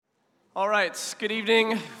All right, good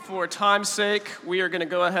evening. For time's sake, we are going to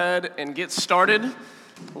go ahead and get started.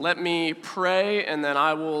 Let me pray, and then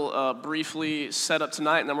I will briefly set up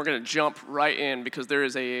tonight, and then we're going to jump right in because there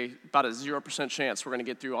is about a 0% chance we're going to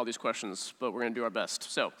get through all these questions, but we're going to do our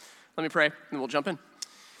best. So let me pray, and we'll jump in.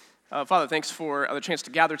 Father, thanks for the chance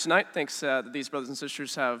to gather tonight. Thanks that these brothers and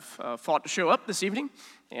sisters have fought to show up this evening,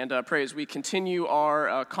 and pray as we continue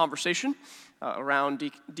our conversation around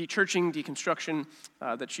dechurching, deconstruction,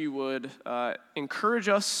 that you would encourage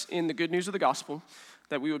us in the good news of the gospel,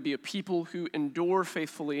 that we would be a people who endure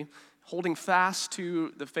faithfully, holding fast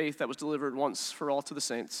to the faith that was delivered once for all to the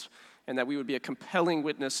saints, and that we would be a compelling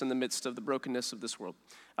witness in the midst of the brokenness of this world.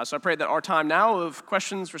 So I pray that our time now of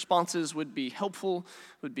questions, responses would be helpful,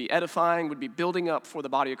 would be edifying, would be building up for the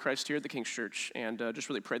body of Christ here at the King's Church, and just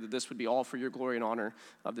really pray that this would be all for your glory and honor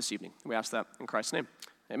of this evening. We ask that in Christ's name.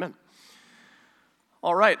 Amen.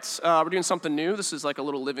 All right, we're doing something new. This is like a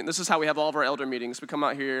little living. This is how we have all of our elder meetings. We come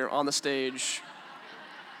out here on the stage,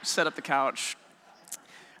 set up the couch.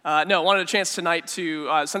 Wanted a chance tonight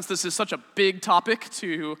to, since this is such a big topic,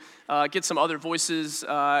 to get some other voices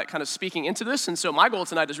kind of speaking into this. And so my goal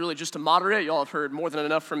tonight is really just to moderate. You all have heard more than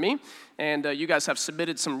enough from me. And you guys have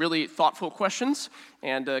submitted some really thoughtful questions.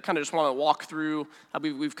 And kind of just want to walk through,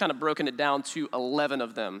 we've kind of broken it down to 11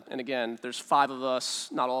 of them. And again, there's 5 of us.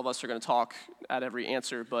 Not all of us are going to talk at every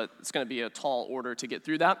answer, but it's going to be a tall order to get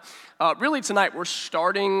through that. Really tonight, we're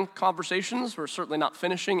starting conversations. We're certainly not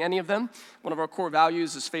finishing any of them. One of our core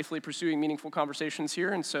values is faithfully pursuing meaningful conversations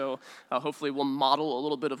here. And so hopefully we'll model a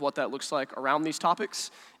little bit of what that looks like around these topics.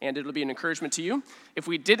 And it'll be an encouragement to you. If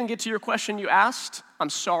we didn't get to your question you asked, I'm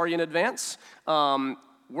sorry in advance.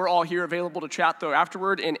 We're all here available to chat, though,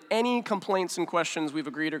 afterward. And any complaints and questions we've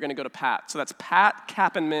agreed are going to go to Pat. So that's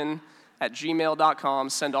patkappenman@gmail.com.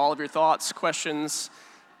 Send all of your thoughts, questions,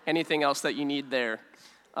 anything else that you need there.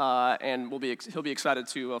 And he'll be excited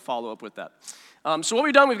to follow up with that. So what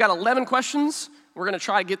we've done, we've got 11 questions. We're going to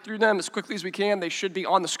try to get through them as quickly as we can. They should be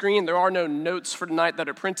on the screen. There are no notes for tonight that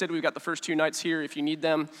are printed. We've got the first 2 nights here if you need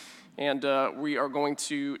them. And we are going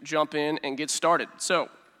to jump in and get started. So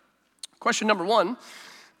question number 1.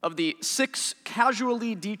 Of the 6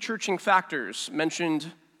 casually dechurching factors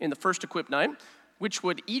mentioned in the first Equip Night, which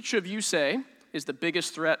would each of you say is the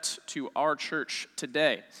biggest threat to our church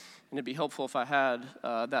today? And it'd be helpful if I had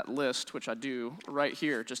that list, which I do right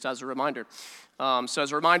here, just as a reminder. So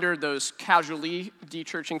as a reminder, those casually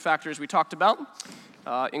dechurching factors we talked about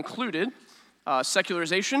included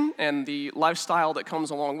secularization and the lifestyle that comes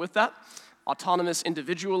along with that, autonomous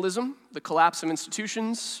individualism, the collapse of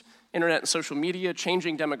institutions, internet and social media,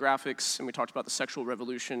 changing demographics, and we talked about the sexual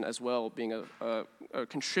revolution as well being a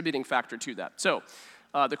contributing factor to that. So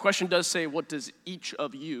the question does say, what does each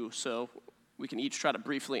of you, so we can each try to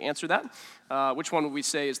briefly answer that. Which one would we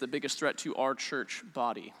say is the biggest threat to our church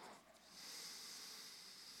body?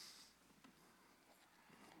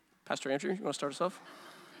 Pastor Andrew, you want to start us off?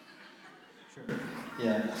 Sure.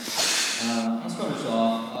 Yeah. I'll start us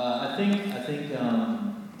off. I think.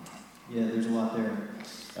 There's a lot there.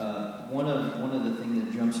 One of the things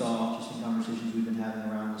that jumps off just in conversations we've been having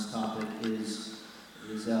around this topic is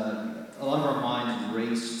a lot of our minds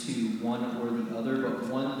race to one or the other, but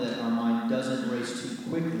one that our mind doesn't race too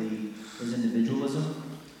quickly is individualism.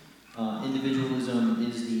 Individualism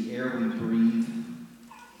is the air we breathe,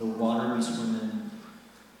 the water we swim in,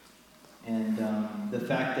 and the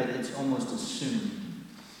fact that it's almost assumed.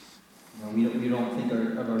 We don't think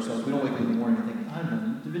of ourselves. We don't wake up in the morning and think, I'm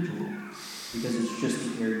an individual, because it's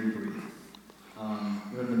just the air you breathe.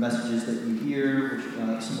 What are the messages that you hear,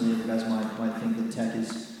 which some of the other guys might think that tech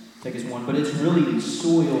is one, but it's really the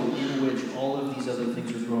soil in which all of these other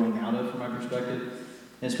things are growing out of, from my perspective.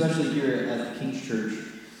 And especially here at the King's Church,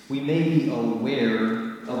 we may be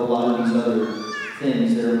aware of a lot of these other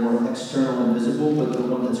things that are more external and visible, but the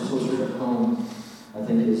one that's closer to home, I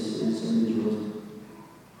think, is individualism.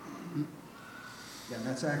 Yeah, and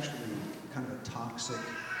that's actually kind of a toxic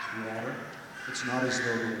water. It's not as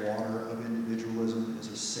though the water of individualism is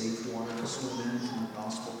a safe water to swim in from a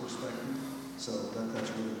gospel perspective. So that's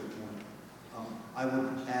a really good point. I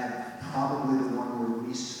would add probably the one we're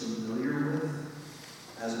least familiar with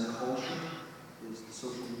as a culture is the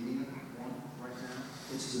social media one right now.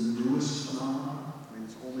 It's the newest phenomenon. I mean,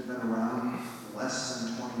 it's only been around less than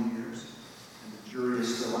 20 years. And the jury is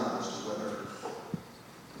still out as to whether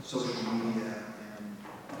social media and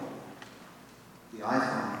the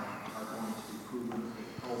iPhone are going to be proven a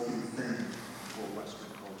healthy thing for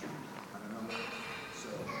Western culture. I don't know. So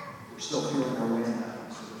we're still feeling our way in that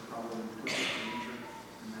one, so there's probably a little danger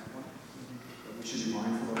in that one. But we should be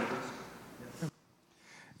mindful of this.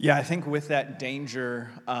 Yeah, I think with that danger,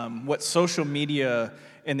 what social media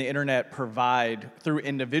and the internet provide through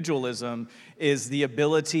individualism is the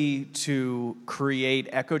ability to create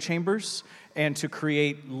echo chambers and to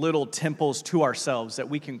create little temples to ourselves that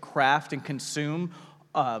we can craft and consume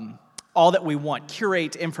all that we want,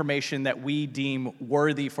 curate information that we deem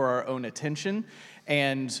worthy for our own attention,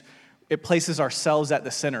 and it places ourselves at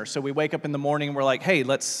the center. So we wake up in the morning and we're like, hey,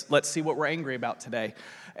 let's see what we're angry about today.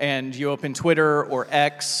 And you open Twitter or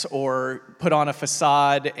X or put on a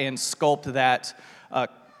facade and sculpt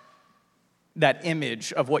that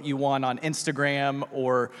image of what you want on Instagram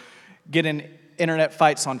or get in internet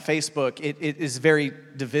fights on Facebook. It is very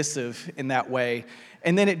divisive in that way.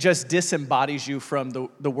 And then it just disembodies you from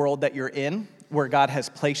the world that you're in, where God has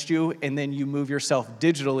placed you, and then you move yourself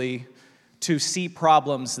digitally to see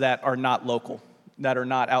problems that are not local, that are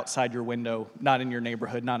not outside your window, not in your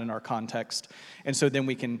neighborhood, not in our context. And so then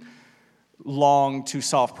we can long to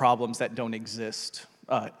solve problems that don't exist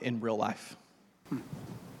in real life.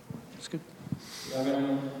 That's good. I'm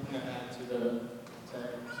going to add to the tech,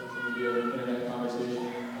 social media, internet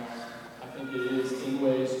conversation. I think it is in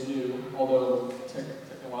ways new, although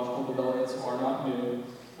technological developments are not new.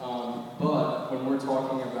 But when we're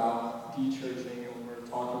talking about dechurching and when we're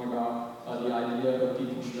talking about the idea of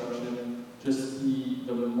deconstruction, just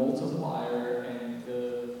the multiplier and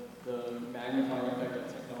the magnifying effect that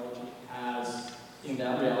technology has in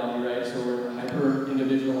that reality, right? So we're in a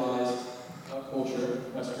hyper-individualized culture,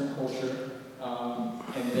 Western culture,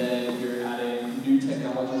 and then you're adding new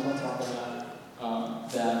technologies on top of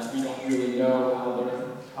that that we don't really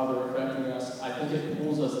know how they're affecting us. I think it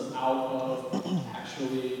pulls us out of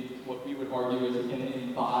actually what we would argue is an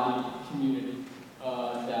embodied community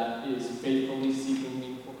that is faithfully seeking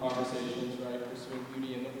meaningful conversations, right, pursuing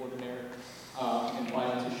beauty in the ordinary, and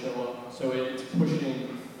fighting to show up. So it's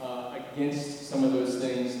pushing against some of those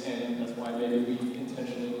things, and that's why maybe we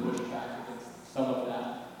intentionally push back against some of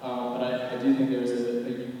that. But I do think there's a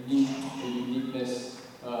uniqueness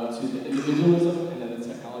to the individualism and then the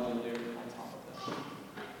technology layer on top of that.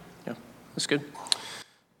 Yeah, that's good.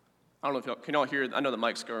 I don't know if y'all, can y'all hear? I know the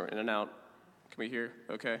mics go in and out. Can we hear?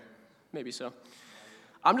 Okay, maybe so.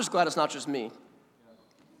 I'm just glad it's not just me.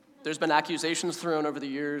 There's been accusations thrown over the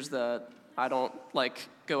years that I don't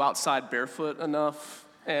go outside barefoot enough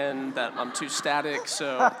and that I'm too static.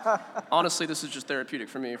 So honestly, this is just therapeutic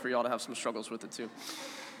for me, for y'all to have some struggles with it too.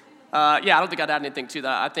 I don't think I'd add anything to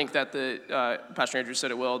that. I think that Pastor Andrew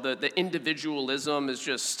said it well, the individualism is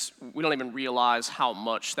just, we don't even realize how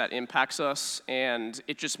much that impacts us, and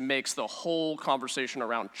it just makes the whole conversation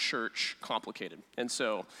around church complicated. And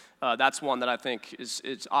so that's one that I think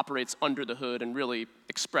it operates under the hood and really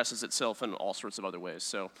expresses itself in all sorts of other ways.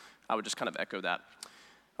 So I would just kind of echo that.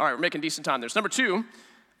 All right, we're making decent time there. So number 2,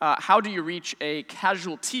 how do you reach a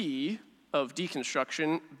casualty of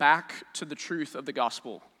deconstruction back to the truth of the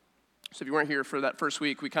gospel? So if you weren't here for that first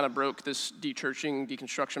week, we kind of broke this dechurching,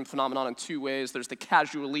 deconstruction phenomenon in 2 ways. There's the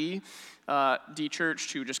casually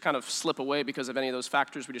dechurched who just kind of slip away because of any of those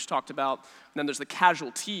factors we just talked about. And then there's the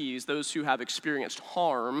casualties, those who have experienced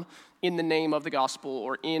harm in the name of the gospel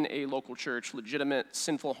or in a local church. Legitimate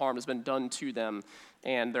sinful harm has been done to them,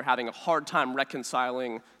 and they're having a hard time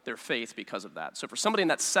reconciling their faith because of that. So for somebody in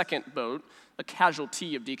that second boat, a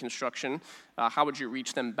casualty of deconstruction, how would you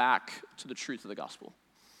reach them back to the truth of the gospel?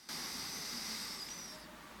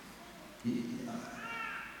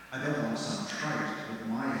 I don't want to sound trite with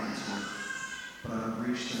my answer, but I would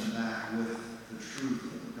reach them back with the truth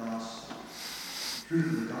of the gospel. The truth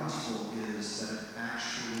of the gospel is that it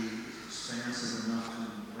actually is expansive enough to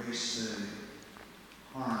embrace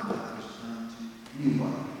the harm that was done to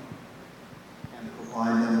anybody and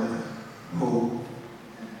provide them with hope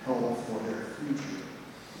and help for their future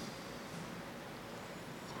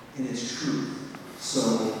in its truth. So,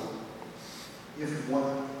 if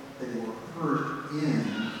what they were hurt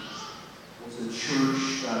in was a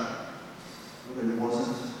church that really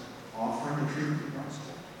wasn't offering the truth of the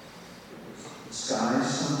gospel, it was disguised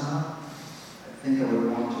somehow, I think I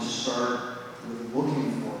would want to start with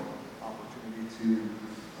looking for opportunity to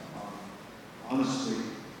honestly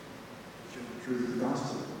share the truth of the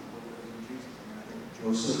gospel with Jesus. I think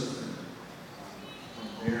Joseph, and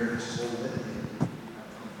from there, his whole litany of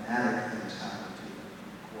dramatic things happened to them in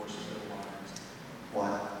the course of their lives.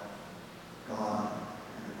 But God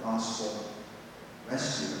and the gospel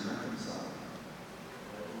rescue and reconcile.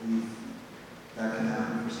 I believe that can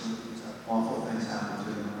happen for some of these awful things happen to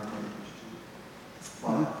them in our language too.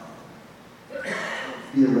 But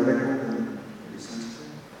theoretical and pretty sensitive.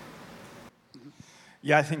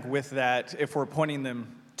 Yeah, I think with that, if we're pointing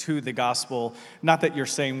them to the gospel, not that you're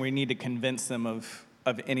saying we need to convince them of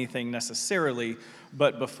of anything necessarily,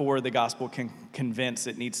 but before the gospel can convince,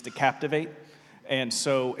 it needs to captivate. And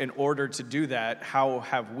so in order to do that, how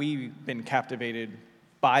have we been captivated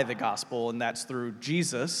by the gospel? And that's through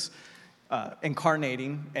Jesus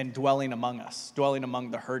incarnating and dwelling among us, dwelling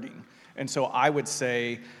among the hurting. And so I would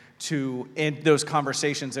say to end those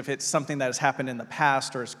conversations, if it's something that has happened in the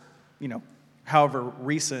past or is, however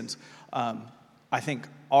recent, I think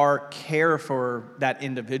our care for that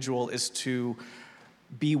individual is to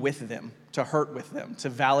be with them, to hurt with them, to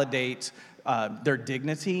validate their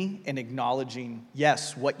dignity and acknowledging,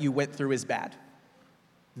 yes, what you went through is bad.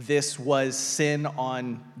 This was sin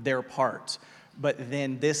on their part, but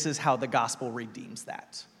then this is how the gospel redeems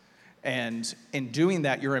that. And in doing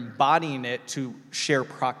that, you're embodying it to share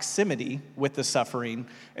proximity with the suffering.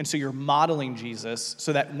 And so you're modeling Jesus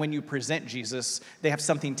so that when you present Jesus, they have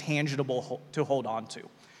something tangible to hold on to.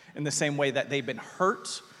 In the same way that they've been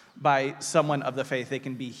hurt by someone of the faith, they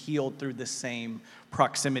can be healed through the same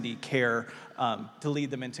proximity care to lead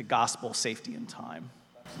them into gospel safety and time.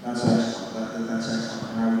 That's excellent. That's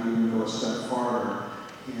excellent. And I would even go a step farther.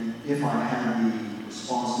 And if I had the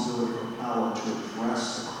responsibility or power to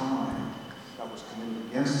address the crime that was committed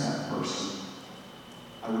against that person,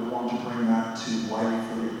 I would want to bring that to light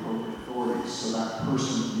for the appropriate authorities so that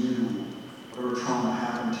person knew whatever trauma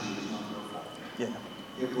happened to you is not your fault.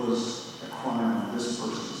 Yeah. It was a crime on this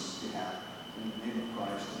person's behalf. In the name of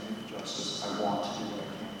Christ, in the name of justice, I want to do what I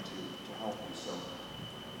can to help you. So,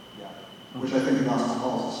 yeah. Which I think the gospel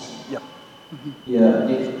calls us to. Yep. Yeah,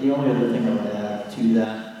 the only other thing I would add to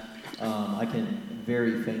that, I can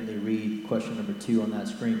very faintly read question number 2 on that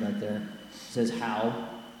screen right there. It says how.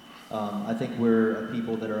 I think we're a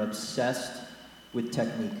people that are obsessed with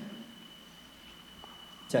technique.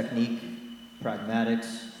 Technique,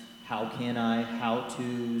 pragmatics, how can I,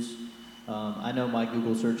 how-tos. I know my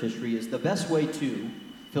Google search history is the best way to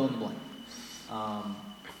fill in the blank.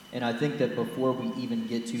 And I think that before we even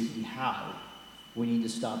get to the how, we need to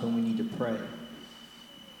stop and we need to pray.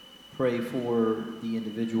 Pray for the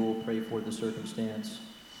individual, pray for the circumstance.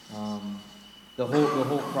 The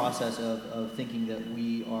whole process of thinking that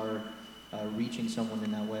we are reaching someone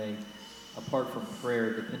in that way, apart from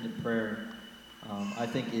prayer, dependent prayer, I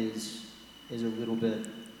think is a little bit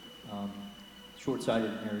short-sighted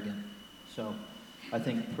and arrogant. So I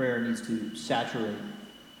think prayer needs to saturate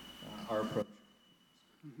our approach.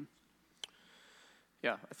 Mm-hmm.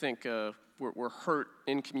 Yeah, I think we're hurt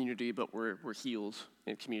in community, but we're healed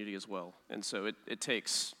in community as well. And so it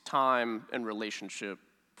takes time and relationship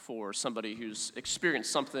for somebody who's experienced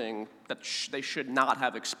something that they should not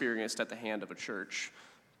have experienced at the hand of a church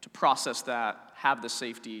to process that, have the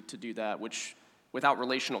safety to do that, which without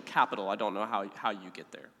relational capital, I don't know how you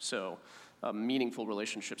get there. So meaningful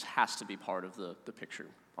relationships has to be part of the picture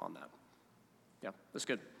on that. Yeah, that's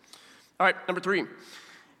good. All right, number 3.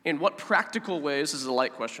 In what practical ways, this is a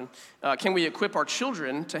light question, can we equip our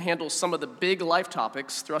children to handle some of the big life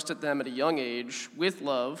topics thrust at them at a young age with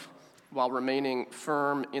love while remaining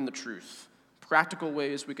firm in the truth? Practical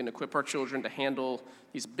ways we can equip our children to handle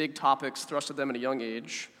these big topics thrust at them at a young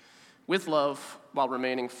age with love while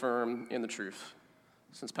remaining firm in the truth.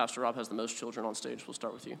 Since Pastor Rob has the most children on stage, we'll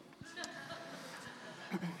start with you.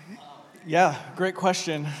 Yeah, great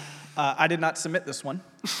question. I did not submit this one.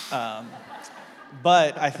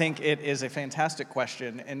 But I think it is a fantastic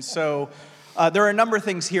question. And so there are a number of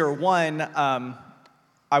things here. One,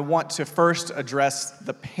 I want to first address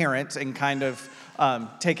the parent and kind of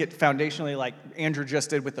take it foundationally like Andrew just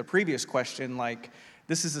did with the previous question. Like,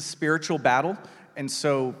 this is a spiritual battle, and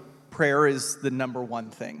so prayer is the number one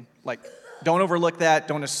thing. Like, don't overlook that.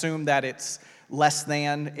 Don't assume that it's less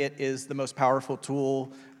than. It is the most powerful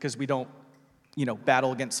tool because we don't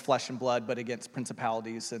battle against flesh and blood, but against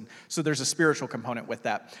principalities. And so there's a spiritual component with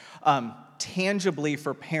that. Tangibly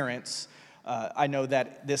for parents, I know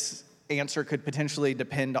that this answer could potentially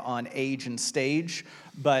depend on age and stage,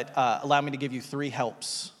 but allow me to give you 3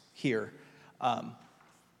 helps here.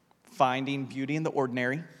 Finding beauty in the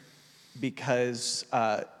ordinary, because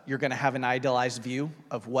you're going to have an idealized view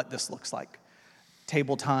of what this looks like.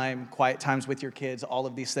 Table time, quiet times with your kids, all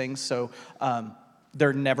of these things. So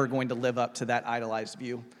they're never going to live up to that idolized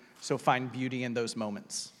view. So find beauty in those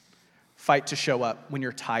moments. Fight to show up when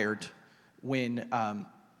you're tired, when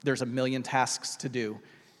there's a million tasks to do,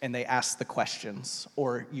 and they ask the questions,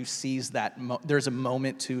 or you seize that. There's a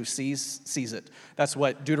moment to seize it. That's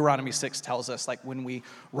what Deuteronomy 6 tells us. Like when we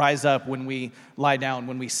rise up, when we lie down,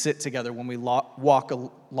 when we sit together, when we walk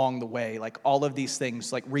along the way, like all of these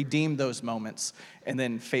things, like redeem those moments, and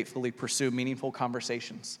then faithfully pursue meaningful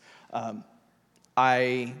conversations.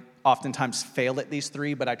 I oftentimes fail at these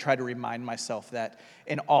three, but I try to remind myself that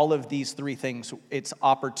in all of these three things, it's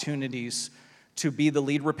opportunities to be the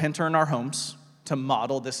lead repenter in our homes, to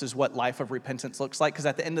model this is what life of repentance looks like. Because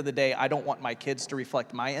at the end of the day, I don't want my kids to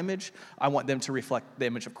reflect my image. I want them to reflect the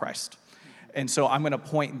image of Christ. And so I'm going to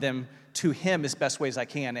point them to him as best ways I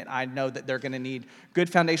can. And I know that they're going to need good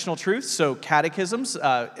foundational truths. So catechisms,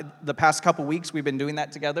 the past couple weeks, we've been doing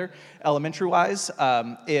that together, elementary-wise.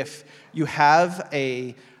 If you have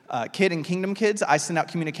a kid in Kingdom Kids, I sent out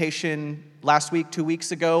communication last week, 2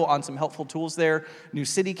 weeks ago, on some helpful tools there. New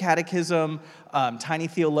City Catechism, Tiny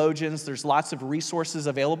Theologians. There's lots of resources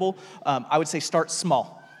available. I would say start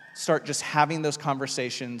small. Start just having those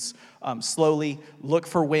conversations slowly. Look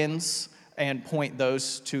for wins and point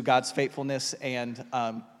those to God's faithfulness. And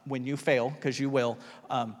when you fail, because you will,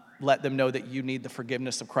 let them know that you need the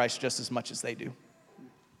forgiveness of Christ just as much as they do.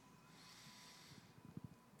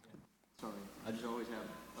 Sorry, I just always have.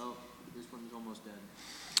 Oh, this one's almost dead.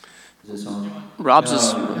 Is this on? Rob's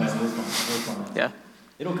is. We're fine. Yeah.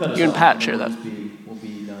 It'll cut us You and off, Pat share we'll that. We'll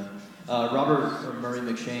be done. Robert Murray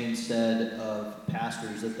McShane said of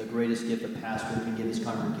pastors that the greatest gift a pastor can give his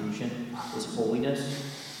congregation is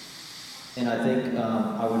holiness. And I think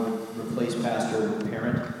I would replace pastor with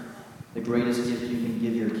parent. The greatest gift you can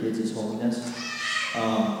give your kids is holiness.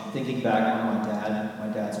 Thinking back on my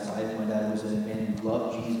dad's life, my dad was a man who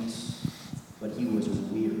loved Jesus, but he was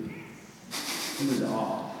weird. He was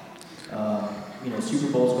odd.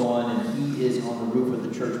 Super Bowl's going, and he is on the roof of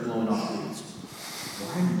the church blowing off leaves.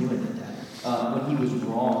 Why are you doing that, Dad? When he was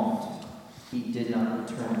wronged, he did not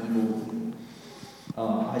return evil with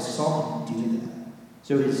evil. I saw him do that.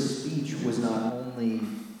 So his speech was not only,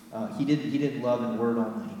 he didn't love in word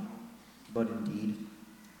only, but in deed.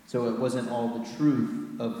 So it wasn't all the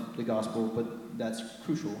truth of the gospel, but that's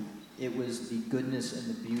crucial. It was the goodness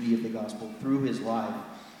and the beauty of the gospel through his life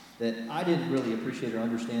that I didn't really appreciate or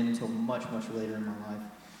understand until much, much later in my life.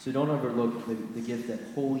 So don't overlook the gift that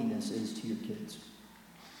holiness is to your kids,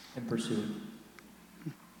 and pursue it.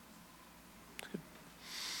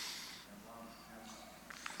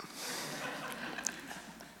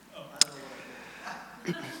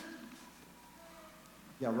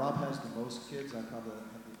 Yeah, Rob has the most kids. I probably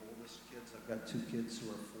have the oldest kids. I've got 2 kids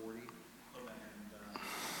who are 40, and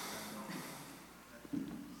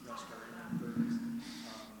rest are in their 30s. And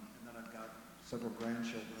then I've got several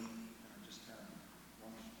grandchildren, and I just had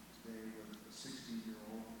lunch today with a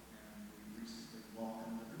 16-year-old, and we recently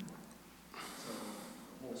welcomed a new one. So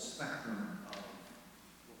the whole spectrum of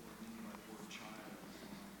what we're meaning by the word child.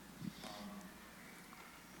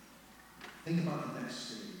 Think about the next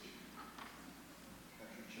stage.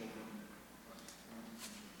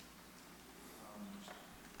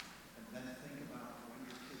 And then think about when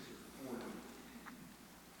your kids are 40,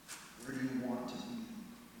 where do you want to be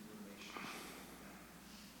in relationship with them?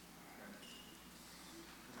 Okay?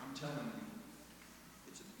 And I'm telling you,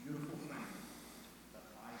 it's a beautiful thing that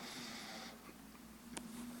I can have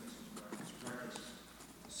breakfast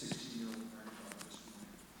with a 16-year-old granddaughter this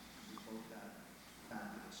morning. We both had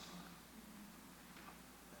fabulous time.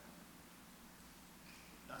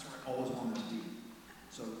 That's where I always want us to be.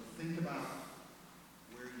 So think about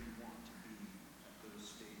where you want to be at those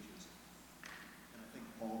stages. And I think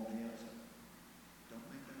Paul nails it. Don't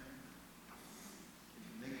make them angry. If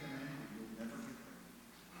you make them angry, you'll never get there.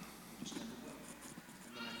 You just never will.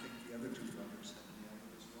 And then I think the other 2 brothers have nailed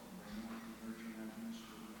it as well. Raymond, emerging out in the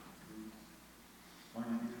school, through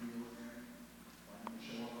learning to be ordinary, learning to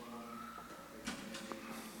show up on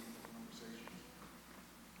conversations.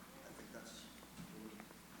 I think that's really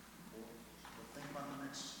important. But think about the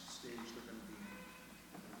next stage they're going to be in.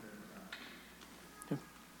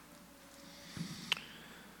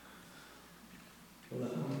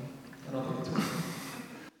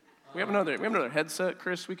 We have another headset,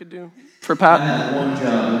 Chris, we could do for I Pat. had one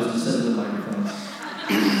job, it was to set up the microphone.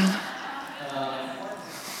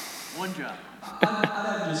 One job. I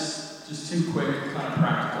have just 2 quick kind of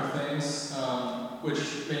practical things, which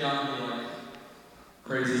may not be like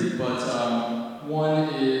crazy, but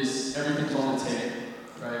one is everything's on the table,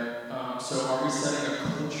 right? So are we setting a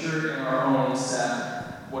culture in our homes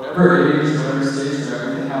that whatever age, whatever stage, whatever,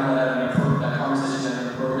 we can have that conversation at an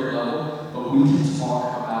appropriate level, but we can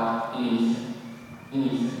talk about anything.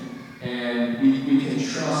 And we can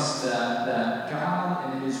trust that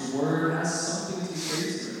God and His Word has something to say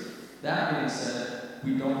to it. That being said,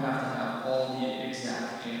 we don't have to have all the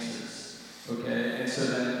exact answers, okay? And so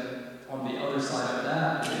then on the other side of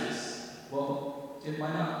that is, well, it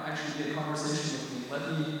might not actually be a conversation with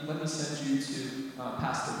me. Let me send you to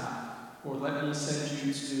Pastor Pat, or let me send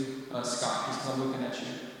you to Scott, because I'm looking at you,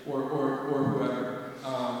 or whoever.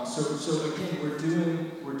 So again, we're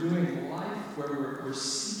doing life where we're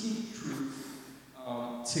seeking truth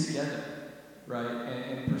together, right?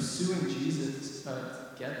 And pursuing Jesus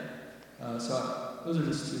together. Those are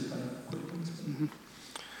just two kind of quick things. Mm-hmm.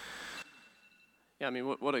 Yeah, I mean,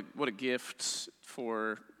 what a gift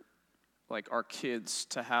for like our kids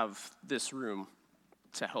to have this room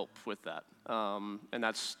to help with that. And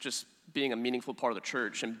that's just being a meaningful part of the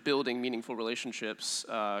church, and building meaningful relationships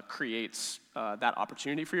creates that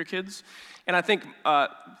opportunity for your kids. And I think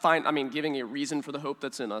giving a reason for the hope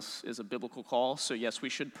that's in us is a biblical call. So yes, we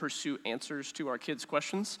should pursue answers to our kids'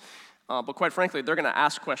 questions. But quite frankly, they're going to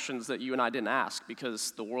ask questions that you and I didn't ask,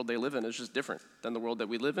 because the world they live in is just different than the world that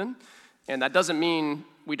we live in. And that doesn't mean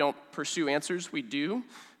we don't pursue answers. We do.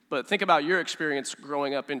 But think about your experience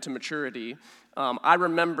growing up into maturity. I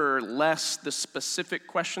remember less the specific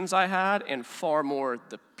questions I had and far more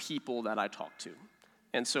the people that I talked to.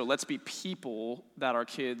 And so let's be people that our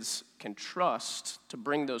kids can trust to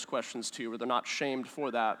bring those questions to, where they're not shamed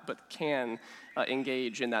for that, but can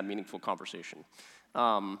engage in that meaningful conversation.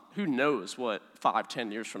 Who knows what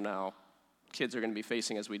 5-10 years from now kids are going to be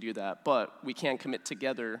facing as we do that, but we can commit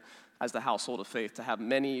together as the household of faith to have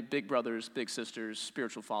many big brothers, big sisters,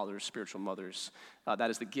 spiritual fathers, spiritual mothers. That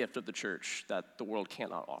is the gift of the church that the world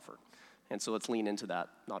cannot offer. And so let's lean into that,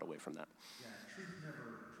 not away from that. Yeah, truth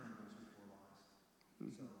never trembles before lies.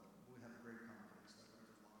 Mm-hmm. So we have a great confidence that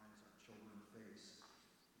whatever lies our children face,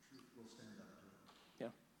 the truth will stand up to it.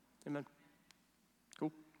 Yeah, amen.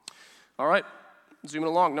 Cool. All right, zooming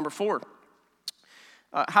along. Number 4.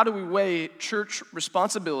 How do we weigh church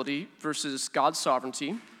responsibility versus God's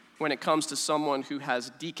sovereignty when it comes to someone who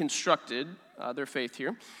has deconstructed their faith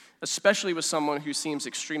here, especially with someone who seems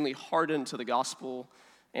extremely hardened to the gospel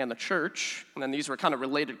and the church? And then these were kind of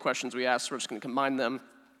related questions we asked, so we're just going to combine them.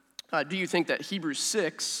 Do you think that Hebrews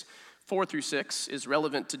 6, 4-6 is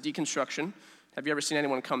relevant to deconstruction? Have you ever seen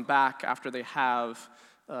anyone come back after they have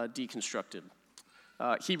deconstructed?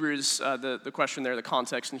 Hebrews, the question there, the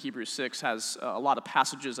context in Hebrews 6 has a lot of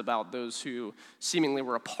passages about those who seemingly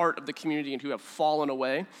were a part of the community and who have fallen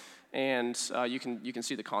away. And you can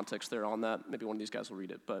see the context there on that. Maybe one of these guys will read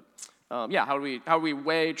it. But how do we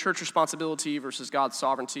weigh church responsibility versus God's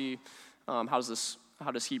sovereignty? How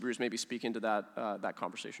does Hebrews maybe speak into that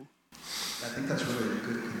conversation? I think that's really a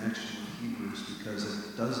good connection with Hebrews, because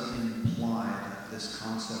it does imply that this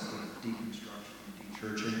concept of deconstruction and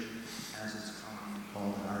dechurching, as it's commonly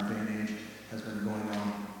called in our day and age, has been going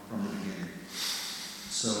on from the beginning.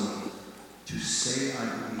 So to say I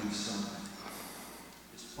believe something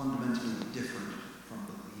is fundamentally different from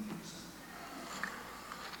believing something.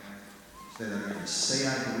 Okay? Say that again. To say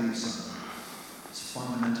I believe something is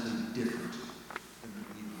fundamentally different than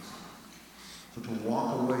believing something. So to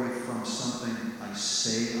walk away from something I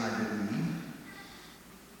say I believe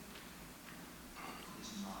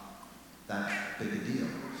is not that big a deal.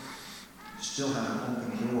 You still have an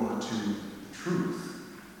open door to the truth.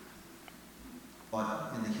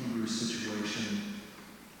 But in the Hebrew situation,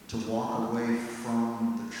 to walk away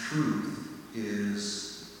from the truth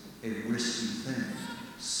is a risky thing.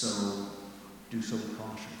 So do so with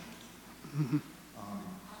caution.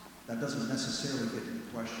 That doesn't necessarily get to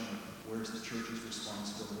the question of where's the church's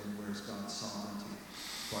responsibility and where's God's sovereignty.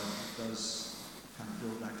 But it does kind of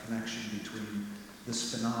build that connection between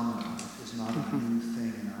this phenomenon is not a new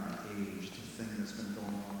thing in our age. It's a thing that's been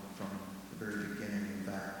going on from the very beginning. In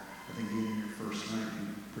fact, I think even in your first night, you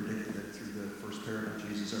predicted it through the first parable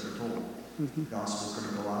Jesus ever told. The gospel's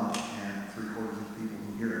going to go out, and 3/4 of the people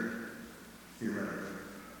who hear it, theoretically,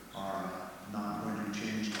 are not going to be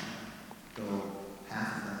changed. Though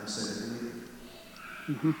half of them will say they believe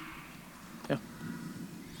it. Mm-hmm. Yeah.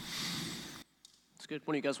 It's good.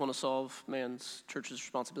 When do you guys want to solve church's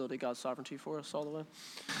responsibility, God's sovereignty for us all the way?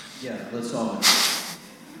 Yeah, let's solve it.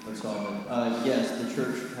 Yes, the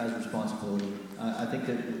church has responsibility. I think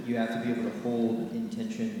that you have to be able to hold in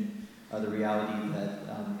tension the reality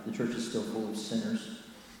that the church is still full of sinners,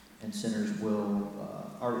 and sinners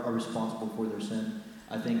are responsible for their sin.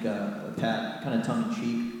 I think Pat, kind of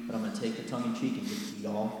tongue-in-cheek, but I'm going to take the tongue-in-cheek and give it to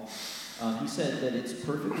y'all. He said that it's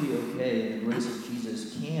perfectly okay, and the grace of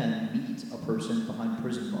Jesus can meet a person behind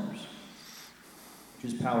prison bars,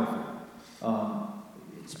 which is powerful.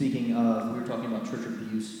 Speaking of, we were talking about church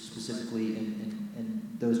abuse specifically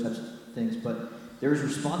and those types of things, but there is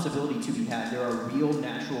responsibility to be had. There are real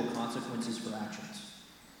natural consequences for actions,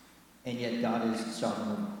 and yet God is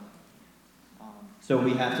sovereign. So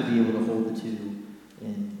we have to be able to hold the two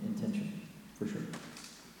in tension, for sure.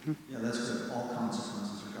 Yeah, that's good. All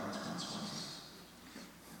consequences are God's consequences.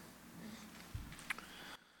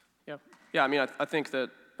 Yeah. I mean, I think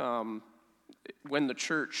that when the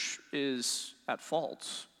church is at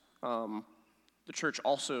fault, the church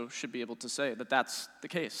also should be able to say that that's the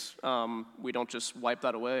case. We don't just wipe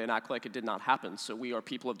that away and act like it did not happen. So we are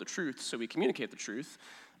people of the truth, so we communicate the truth.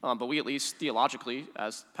 But we, at least theologically,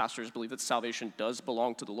 as pastors, believe that salvation does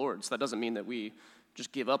belong to the Lord. So that doesn't mean that we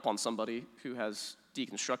just give up on somebody who has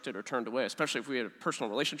deconstructed or turned away, especially if we had a personal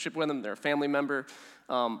relationship with them, they're a family member.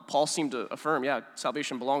 Paul seemed to affirm,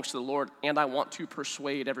 salvation belongs to the Lord, and I want to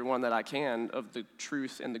persuade everyone that I can of the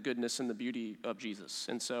truth and the goodness and the beauty of Jesus.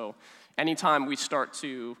 And so anytime we start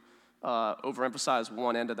to overemphasize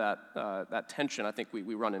one end of that tension, I think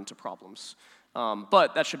we run into problems.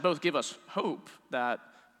 But that should both give us hope that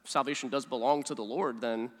salvation does belong to the Lord.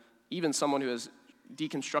 Then even someone who has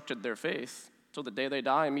deconstructed their faith till the day they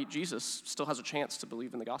die and meet Jesus still has a chance to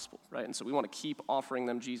believe in the gospel, right? And so we want to keep offering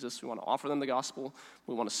them Jesus. We want to offer them the gospel.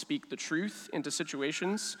 We want to speak the truth into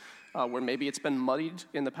situations where maybe it's been muddied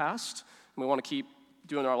in the past. And we want to keep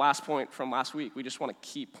doing our last point from last week. We just want to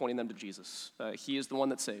keep pointing them to Jesus. He is the one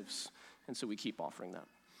that saves. And so we keep offering that.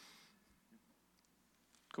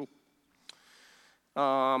 Cool.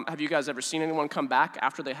 Have you guys ever seen anyone come back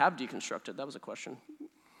after they have deconstructed? That was a question.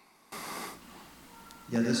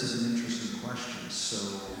 Yeah, this is an interesting question.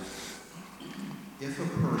 So, if a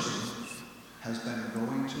person has been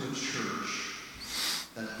going to a church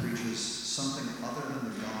that preaches something other than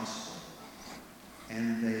the gospel,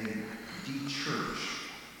 and they de-church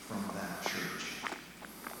from that church,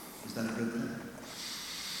 is that a good thing?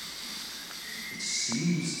 It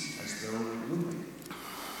seems as though it would be.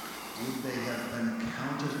 Would they have been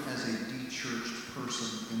counted as a de-churched person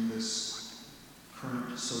in this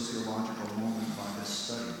current sociological moment by this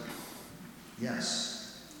study?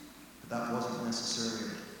 Yes. But that wasn't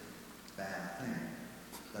necessarily a bad thing,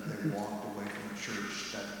 that they walked away from a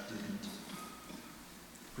church that didn't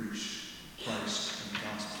preach Christ and the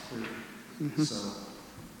gospel clearly. Mm-hmm. So,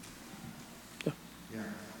 yeah.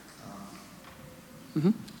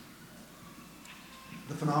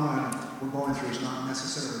 The phenomenon we're going through is not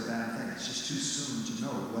necessarily a bad thing. It's just too soon to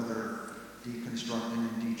know whether deconstructing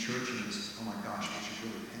and de-churching is, oh my gosh, we should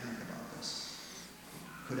really panic about this,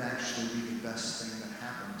 could actually be the best thing that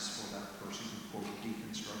happens for that person who, quote,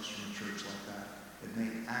 deconstructs from a church like that. It may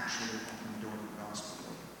actually open the door to the gospel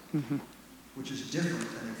for them, which is different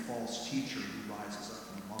than a false teacher who rises up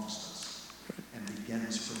amongst us and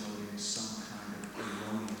begins promoting some kind of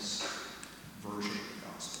erroneous version of the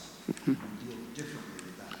gospel. You deal differently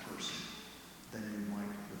with that person than you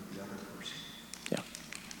might with the other person.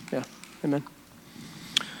 Yeah. Amen.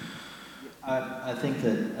 I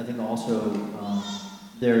think also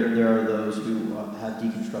there are those who have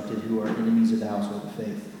deconstructed who are enemies of the household of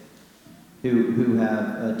faith, who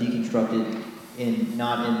have deconstructed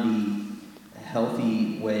not in the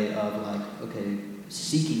healthy way of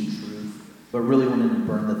seeking truth, but really wanting to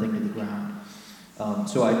burn the thing to the ground.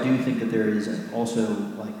 So I do think that there is also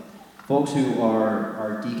folks who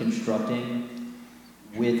are deconstructing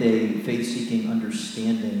with a faith-seeking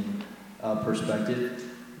understanding perspective,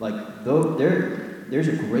 there's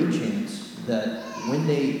a great chance that when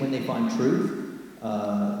they find truth,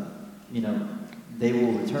 they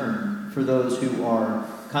will return. For those who are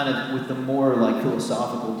kind of with the more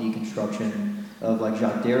philosophical deconstruction of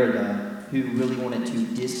Jacques Derrida, who really wanted to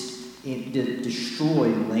destroy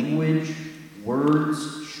language,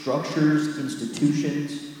 words, structures,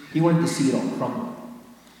 institutions. He wanted to see it all crumble.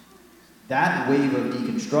 That wave of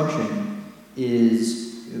deconstruction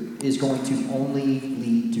is going to only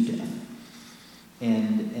lead to death.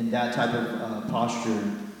 And that type of posture,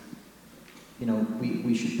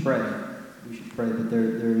 we should pray. We should pray, but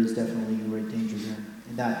there is definitely a great danger there.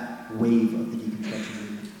 And that wave of the deconstruction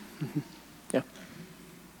movement. Yeah.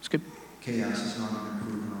 It's good. Chaos is not an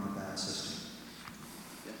improvement on a bad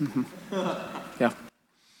system. Yeah.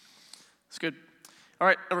 It's good. All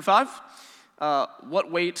right, number 5.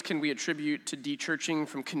 What weight can we attribute to dechurching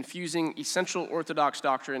from confusing essential Orthodox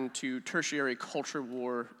doctrine to tertiary culture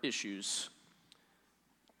war issues?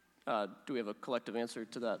 Do we have a collective answer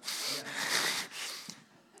to that?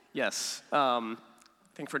 Yes. I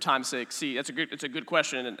think for time's sake, it's a good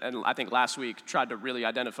question, and I think last week tried to really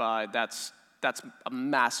identify that's a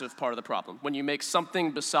massive part of the problem. When you make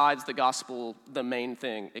something besides the gospel the main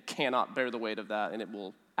thing, it cannot bear the weight of that, and it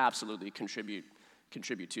will absolutely contribute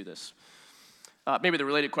to this. Maybe the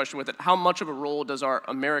related question with it, how much of a role does our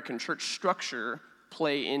American church structure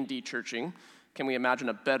play in dechurching? Can we imagine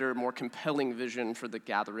a better, more compelling vision for the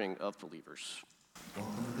gathering of believers?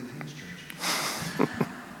 Welcome to the King's Church.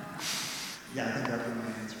 Yeah, I think that would be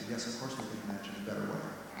my answer. Yes, of course we can imagine a better way.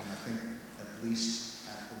 And I think at least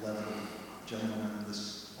at the level of gentlemen on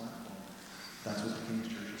this platform, That's what the King's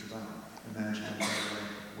Church is about. Imagine it that way,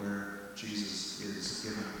 where Jesus is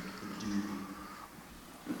given the due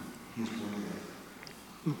he is worthy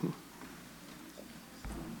of.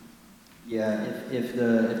 Yeah, if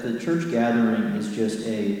the church gathering is just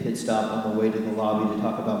a pit stop on the way to the lobby to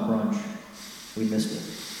talk about brunch, we missed it.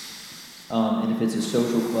 And if it's a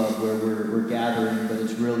social club where we're gathering, but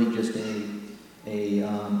it's really just a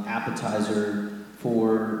appetizer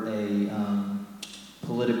for a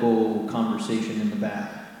political conversation in the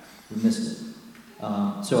back, we missed it.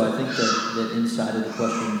 So I think that inside of the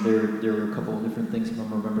question, there were a couple of different things, if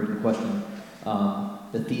I'm remembering the question.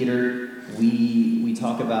 The theater, we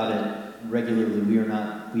talk about it regularly. We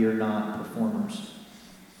are not performers.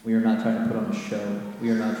 We are not trying to put on a show.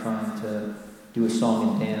 We are not trying to do a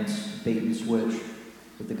song and dance, bait and switch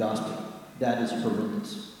with the gospel. That is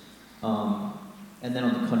horrendous. And then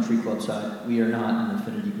on the country club side, we are not an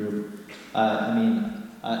affinity group.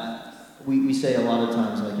 We say a lot of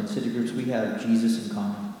times, like in city groups, we have Jesus in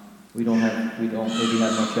common. We don't maybe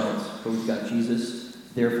have much else, but we've got Jesus.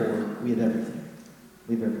 Therefore, we have everything.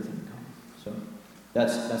 We have everything in common. So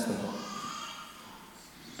that's the hope.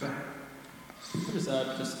 I'll just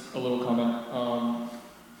add just a little comment.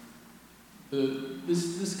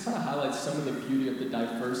 This kind of highlights some of the beauty of the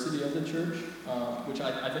diversity of the church, which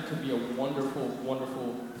I think could be a wonderful,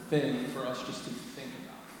 wonderful thing for us just to think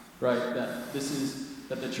about, right? That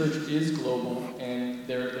the church is global, and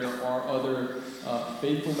there are other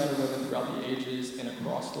faithful men and women throughout the ages and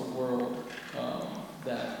across the world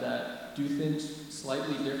that do things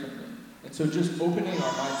slightly differently. And so just opening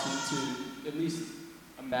our minds to at least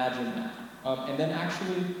imagine that. And then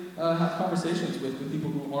actually have conversations with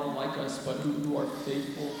people who aren't like us, but who are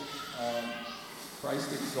faithful,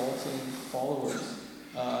 Christ-exalting followers.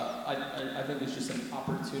 I think it's just an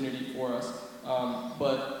opportunity for us.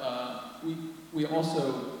 But we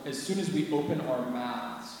also, as soon as we open our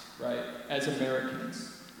mouths, right, as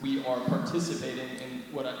Americans, we are participating in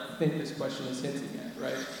what I think this question is hinting at,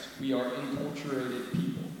 right? We are enculturated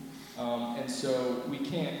people. And so we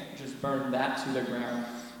can't just burn that to the ground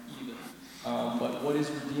either. But what is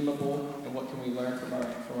redeemable and what can we learn from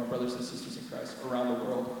our brothers and sisters in Christ around the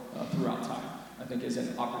world throughout time, I think is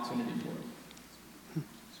an opportunity for it.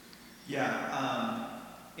 Yeah,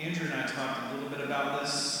 Andrew and I talked a little bit about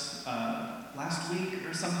this last week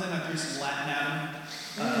or something. I threw some Latin at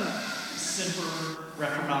him. Semper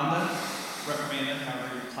reformanda,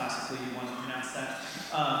 however classically you want to pronounce that.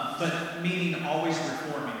 But meaning always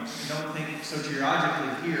reforming. And don't think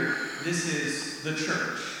soteriologically here, this is the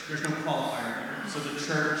church. There's no qualifier there. So the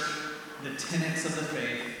church, the tenets of the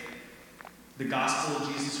faith, the gospel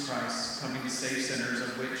of Jesus Christ coming to save sinners,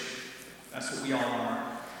 of which that's what we all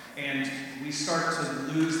are. And we start to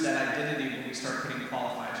lose that identity when we start putting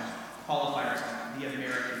qualifiers on it. The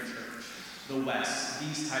American church, the West,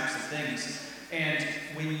 these types of things. And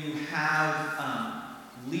when you have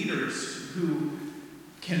leaders who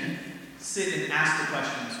can sit and ask the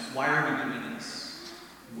questions, why are we doing this?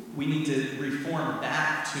 We need to reform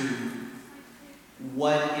back to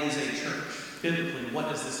what is a church? Biblically, what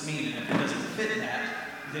does this mean? And if it doesn't fit that,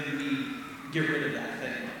 then we get rid of that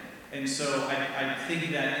thing. And so I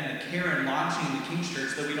think that in the care and launching the King's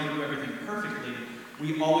Church, though we don't do everything perfectly,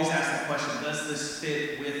 we always ask the question, does this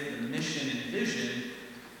fit with the mission and vision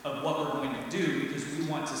of what we're going to do? Because we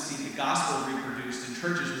want to see the gospel reproduced and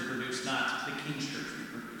churches reproduced, not the King's Church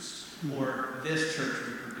reproduced, or this church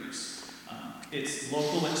reproduced. It's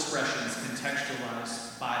local expressions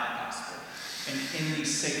contextualized by the gospel. And in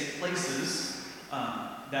these safe places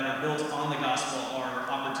that are built on the gospel are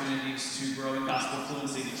opportunities to grow in gospel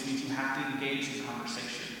fluency, which means you have to engage in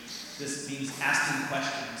conversation. This means asking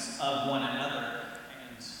questions of one another.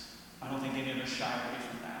 And I don't think any of us shy away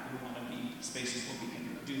from that. We want to be spaces where we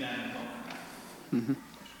can do that and welcome that. Mm-hmm.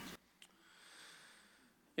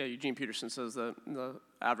 Yeah, Eugene Peterson says that the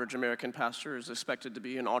average American pastor is expected to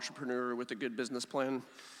be an entrepreneur with a good business plan.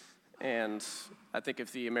 And I think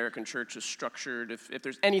if the American church is structured, if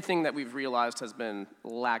there's anything that we've realized has been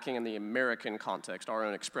lacking in the American context, our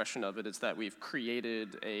own expression of it, is that we've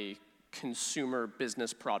created a consumer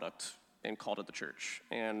business product and called it the church.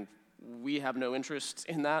 And we have no interest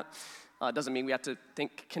in that. It doesn't mean we have to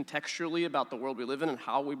think contextually about the world we live in and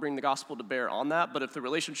how we bring the gospel to bear on that. But if the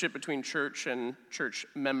relationship between church and church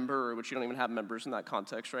member, which you don't even have members in that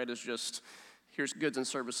context, right, is just here's goods and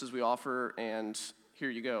services we offer and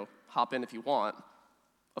here you go, hop in if you want.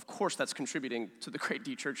 Of course, that's contributing to the great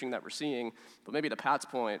dechurching that we're seeing, but maybe to Pat's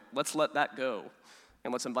point, let's let that go,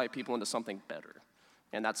 and let's invite people into something better.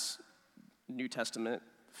 And that's New Testament,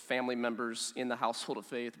 family members in the household of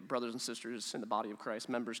faith, brothers and sisters in the body of Christ,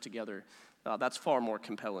 members together. That's far more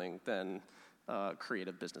compelling than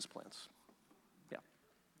creative business plans. Yeah.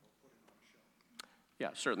 Yeah,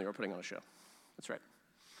 certainly, we're putting on a show. That's right.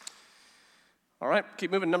 All right,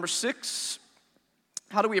 keep moving. Number 6.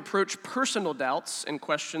 How do we approach personal doubts and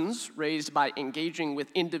questions raised by engaging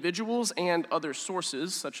with individuals and other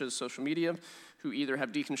sources, such as social media, who either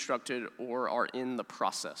have deconstructed or are in the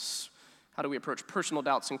process? How do we approach personal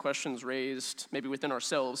doubts and questions raised maybe within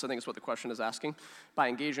ourselves, I think is what the question is asking, by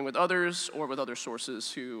engaging with others or with other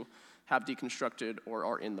sources who have deconstructed or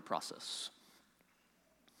are in the process?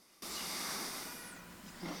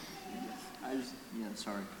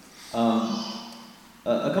 Sorry.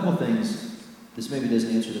 A couple things. This maybe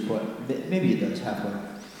doesn't answer the question. Maybe it does, halfway.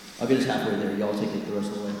 I'll get us halfway there. Y'all take it the rest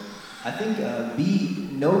of the way. I think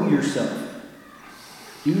know yourself.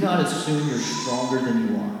 Do not assume you're stronger than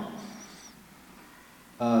you are.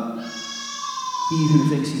 He who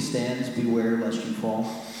thinks he stands, beware lest you fall.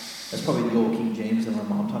 That's probably the old King James that my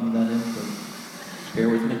mom taught me that in, but bear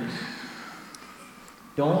with me.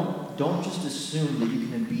 Don't just assume that you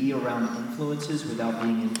can be around influences without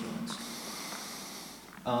being influenced.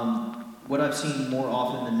 What I've seen more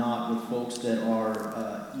often than not with folks that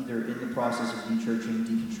are either in the process of dechurching,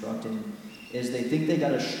 deconstructing, is they think they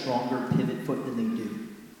got a stronger pivot foot than they do.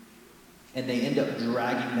 And they end up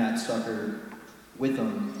dragging that sucker with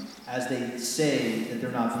them as they say that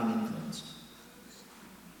they're not being influenced.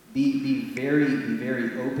 Be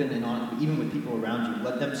very open and honest, even with people around you.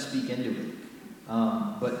 Let them speak into it.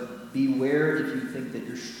 But beware if you think that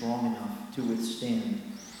you're strong enough to withstand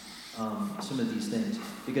some of these things,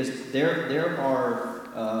 because there's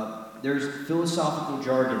philosophical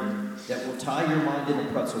jargon that will tie your mind in a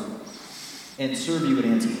pretzel and serve you at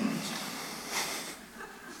anti-arms.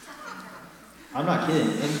 I'm not kidding,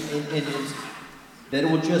 and that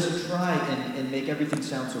will just try and make everything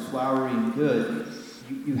sound so flowery and good.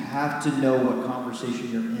 You have to know what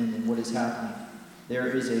conversation you're in and what is happening. There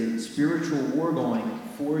is a spiritual war going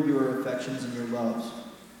for your affections and your loves.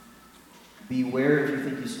 Beware if you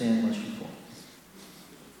think you stand lest you fall.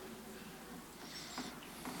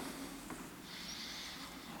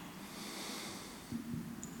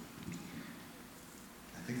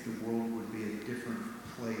 I think the world would be a different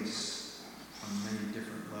place on many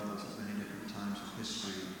different levels at many different times of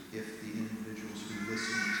history if the individuals who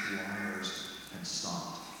listened to liars had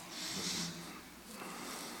stopped listening.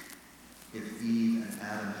 If Eve and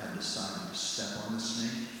Adam had decided to step on the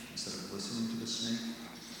snake instead of listening to the snake,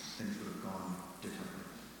 things would have gone differently.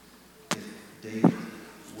 If David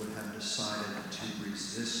would have decided to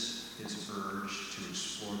resist his urge to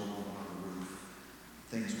explore the woman on the roof,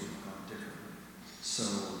 things would have gone differently. So,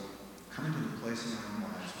 coming to the place in our own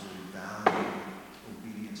lives where we value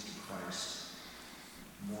obedience to Christ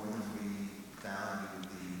more than we value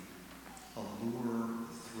the allure,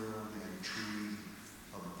 the thrill, the intrigue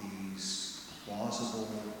of these plausible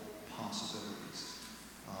possibilities,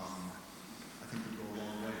 I think would go a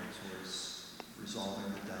long way towards resolving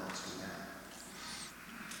the doubts we have.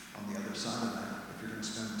 On the other side of that, if you're going to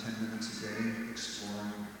spend 10 minutes a day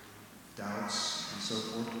exploring doubts and so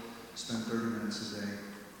forth, spend 30 minutes a day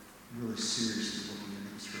really seriously looking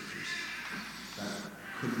into the scriptures. That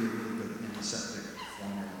could be a really good antiseptic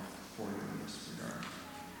formula for you in this regard.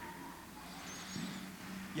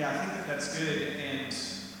 Yeah, I think that's good. And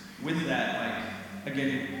with that,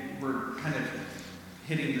 again, we're kind of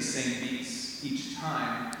hitting the same beats each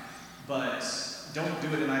time, but don't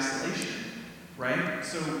do it in isolation, right?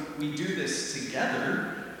 So we do this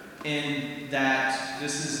together, in that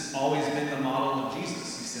this has always been the model of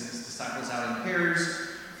Jesus. He sent his disciples out in pairs.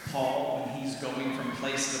 Paul, when he's going from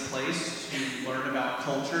place to place to learn about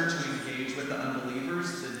culture, to engage with the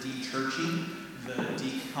unbelievers, the dechurching, the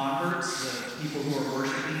deconverts, the people who are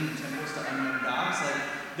worshiping in temples to unknown gods,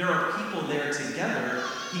 there are people there together.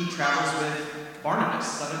 He travels with Barnabas,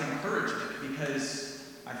 son of encouragement, because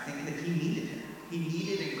I think that he needed him. He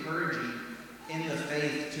needed encouraging in the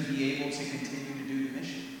faith to be able to continue to do the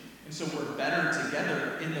mission. And so we're better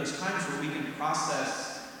together in those times where we can process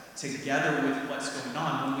together with what's going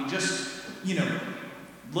on. When we just,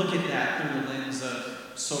 look at that through the lens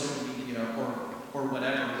of social media or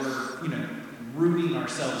whatever, we're, rooting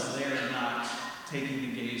ourselves there and not taking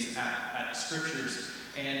the gaze at scriptures.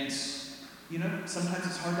 And, sometimes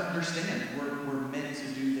it's hard to understand. We're meant to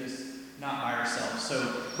do this not by ourselves.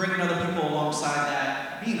 So bringing other people alongside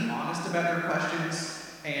that, being honest about your questions,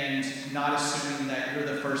 and not assuming that you're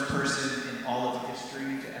the first person in all of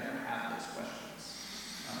history to ever have those questions.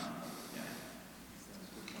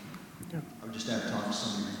 I would just add, talk to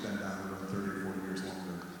somebody who's been down the road 30 or 40 years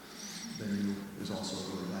longer than you is also a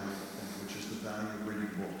really valuable thing, which is the value of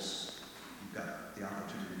reading books. You've got the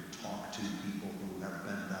opportunity to talk to people who have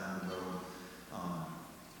been down the road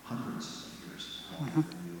to you,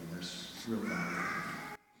 and there's real value.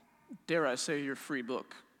 Dare I say your free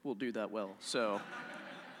book will do that well. So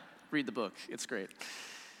read the book. It's great.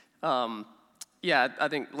 Yeah, I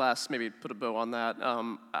think maybe put a bow on that.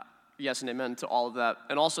 Yes and amen to all of that.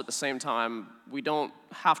 And also at the same time, we don't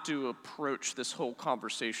have to approach this whole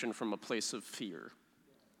conversation from a place of fear.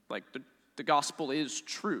 Like the gospel is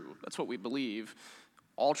true. That's what we believe.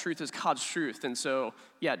 All truth is God's truth. And so,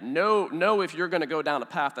 yeah, know if you're going to go down a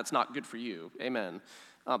path that's not good for you. Amen.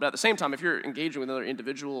 But at the same time, if you're engaging with another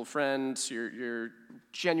individual, friends, you're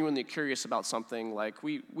genuinely curious about something, like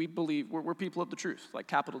we believe we're people of the truth, like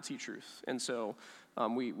capital T truth. And so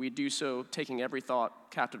we do so taking every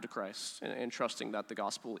thought captive to Christ and trusting that the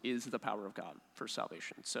gospel is the power of God for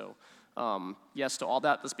salvation. So yes to all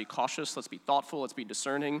that. Let's be cautious. Let's be thoughtful. Let's be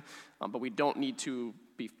discerning. But we don't need to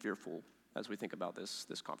be fearful as we think about this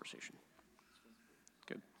conversation.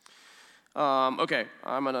 Good. Okay,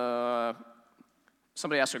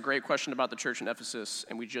 somebody asked a great question about the church in Ephesus,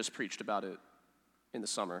 and we just preached about it in the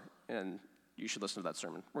summer, and you should listen to that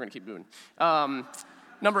sermon. We're going to keep moving.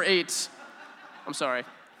 Number 8, I'm sorry.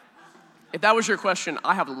 If that was your question,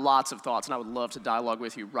 I have lots of thoughts, and I would love to dialogue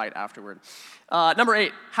with you right afterward. Number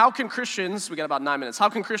 8, how can Christians, we got about 9 minutes, how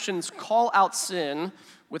can Christians call out sin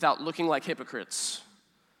without looking like hypocrites?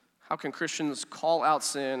 How can Christians call out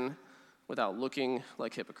sin without looking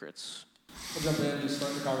like hypocrites? We'll jump in and just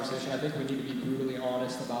start the conversation. I think we need to be brutally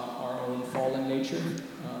honest about our own fallen nature,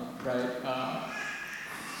 right?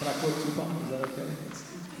 Can I quote Tupac? Is that okay?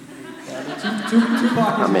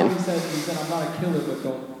 Tupac is he said, I'm not a killer, but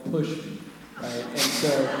don't push me, right? And so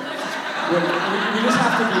we just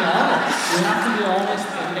have to be honest. We have to be honest,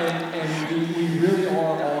 and we really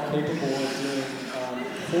are all capable of doing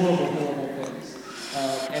horrible things.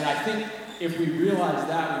 And I think if we realize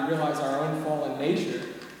that, we realize our own fallen nature,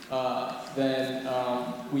 then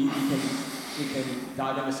we can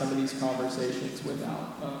dive into some of these conversations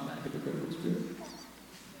without hypocritical spirit.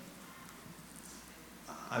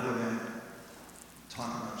 I would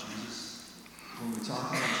talk about Jesus. When we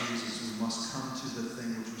talk about Jesus, we must come to the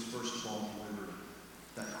thing which was first of all delivered,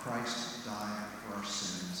 that Christ died for our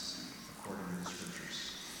sins according to the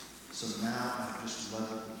Scriptures. So now I've just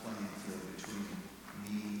leveled the playing field between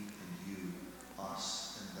me and you,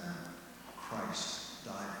 us and them. Christ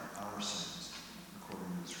died for our sins according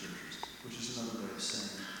to the Scriptures, which is another way of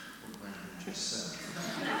saying what Brandon just said.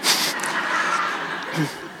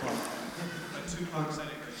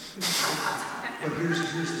 But here's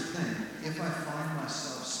the thing. If I find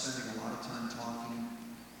myself spending a lot of time talking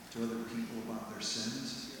to other people about their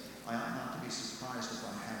sins, I ought not to be surprised if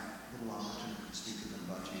I have little opportunity to speak to them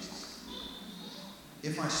about Jesus.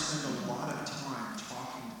 If I spend a lot of time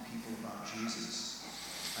talking to people about Jesus,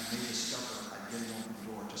 I may discover I get an open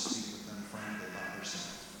door to speak with them frankly about their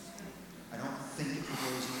sin. I don't think it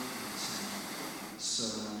goes into the same. So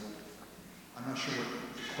I'm not sure what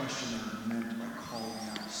the questioner meant by calling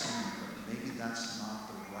out sin, but maybe that's not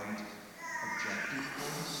the right objective for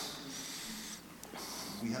us.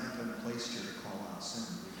 We haven't been placed here to call out sin.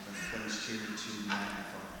 We've been placed here to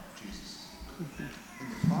magnify Jesus. In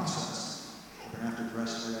the process, we're going to have to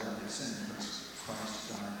address the reality of sin because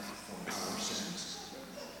Christ died for our sins.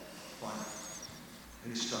 But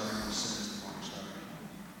maybe starting with sin is the wrong starting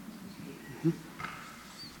point.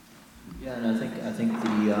 Yeah, and I think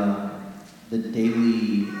the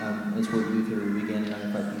daily, that's what Luther began to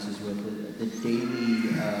identify pieces with, the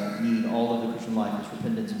daily need all of the Christian life is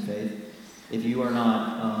repentance and faith. If you are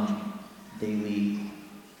not daily,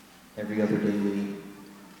 every other daily,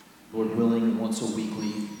 Lord willing, once a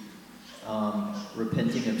weekly,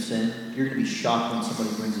 repenting of sin, you're going to be shocked when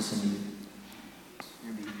somebody brings this into you.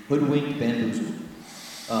 You're going to be hoodwinked, bamboozled.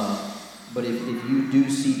 But if you do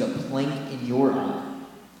see the plank in your eye,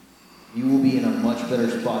 you will be in a much better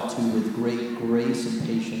spot to, with great grace and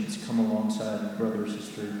patience, come alongside a brother or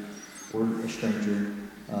sister or a stranger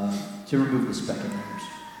to remove the speck in theirs.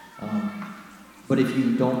 But if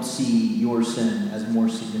you don't see your sin as more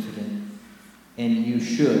significant, and you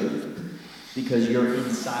should, because you're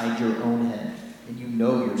inside your own head and you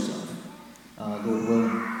know yourself, Lord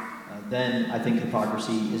willing, then I think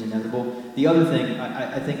hypocrisy is inevitable. The other thing,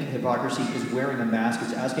 I think hypocrisy is wearing a mask.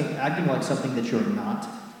 It's acting like something that you're not.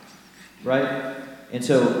 Right? And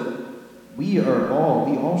so we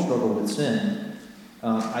all struggle with sin.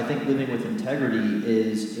 I think living with integrity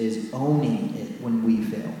is owning it when we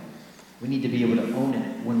fail. We need to be able to own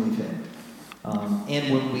it when we fail.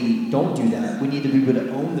 And when we don't do that, we need to be able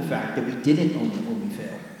to own the fact that we didn't own it when we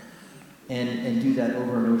fail. And do that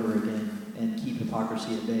over and over again and keep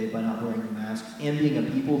hypocrisy at bay by not wearing a mask and being a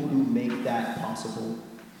people who make that possible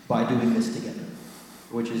by doing this together.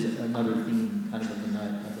 which is another theme kind of the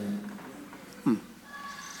night, I think.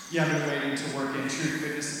 Yeah, I've been waiting to work in truth,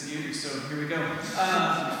 goodness, and beauty, so here we go.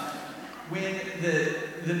 When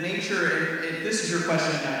the nature, and this is your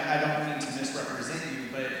question, I don't mean to misrepresent you,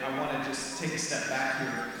 but I want to just take a step back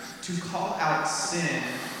here. To call out sin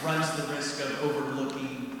runs the risk of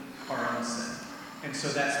overlooking our own sin. And so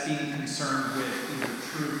that's being concerned with either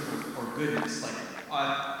truth or goodness. Like,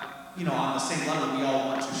 on the same level, we all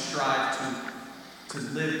want to strive to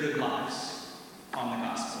live good lives on the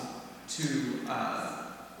gospel, to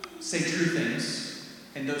say true things,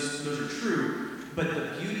 and those are true, but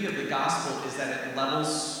the beauty of the gospel is that it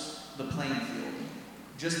levels the playing field.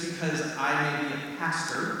 Just because I may be a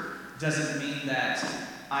pastor doesn't mean that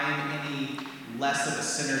I am any less of a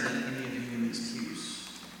sinner than any of you in these pews.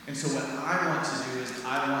 And so what I want to do is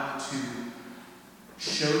I want to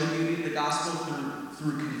show the beauty of the gospel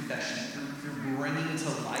through confession, through bringing into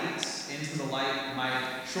the light my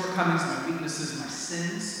shortcomings, my weaknesses, my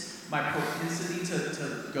sins, my propensity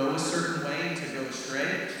to go a certain way and to go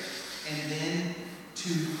astray, and then to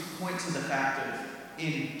point to the fact of,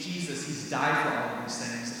 in Jesus, he's died for all of these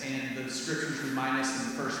things, and the scriptures remind us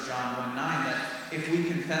in 1 John 1:9 that if we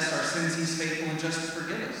confess our sins, he's faithful and just to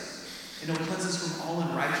forgive us, and he'll cleanse us from all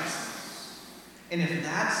unrighteousness. And if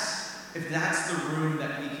that's the room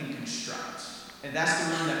that we can construct, and that's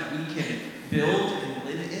the room that we can build and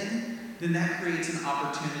live in, then that creates an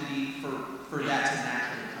opportunity for that to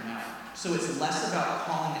naturally come out. So it's less about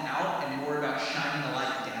calling out and more about shining the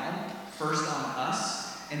light down, first on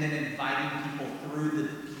us, and then inviting people through the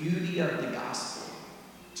beauty of the gospel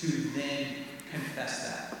to then confess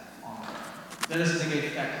that on their own. That doesn't negate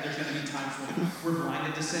the fact that there's going to be times when we're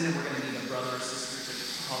blinded to sin and we're going to need a brother or sister to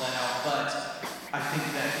call that out. But I think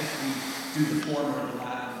that if we do the former or the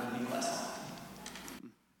latter, it will be less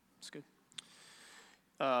often. That's good.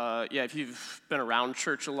 If you've been around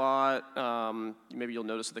church a lot, maybe you'll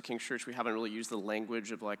notice at the King's Church we haven't really used the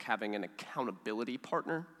language of like having an accountability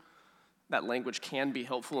partner. That language can be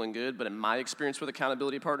helpful and good, but in my experience with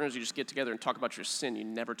accountability partners, you just get together and talk about your sin. You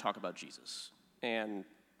never talk about Jesus and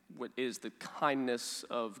what is the kindness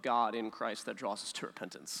of God in Christ that draws us to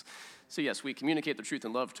repentance. So yes, we communicate the truth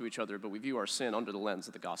and love to each other, but we view our sin under the lens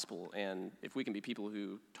of the gospel. And if we can be people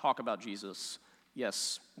who talk about Jesus,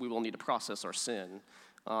 yes, we will need to process our sin.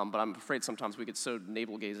 But I'm afraid sometimes we get so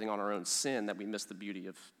navel-gazing on our own sin that we miss the beauty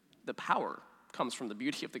of the power comes from the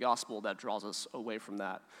beauty of the gospel that draws us away from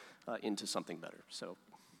that into something better. So,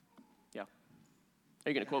 yeah. Are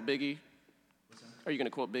you going to quote Biggie? Are you going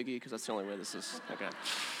to quote Biggie? Because that's the only way this is. Okay.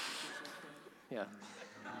 Yeah.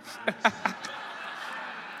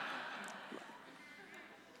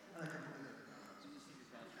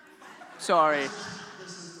 Sorry.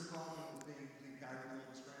 This is the problem with being guy with the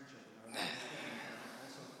oldest grandchildren. I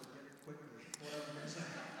also forget quickly what I'm going to say.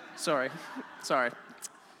 Sorry.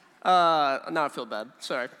 Now I feel bad.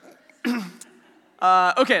 Sorry.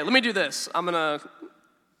 Okay, let me do this.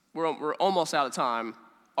 We're almost out of time.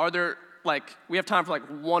 Are there, we have time for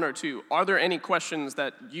one or two. Are there any questions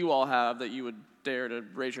that you all have that you would dare to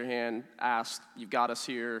raise your hand, ask? You've got us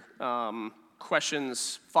here.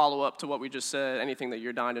 Questions, follow up to what we just said, anything that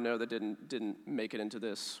you're dying to know that didn't make it into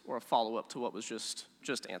this, or a follow up to what was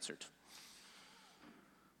just answered.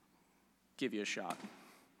 Give you a shot.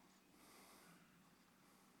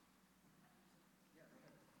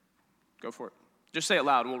 Go for it. Just say it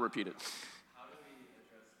loud and we'll repeat it. How do we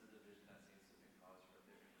address the division that seems to be caused from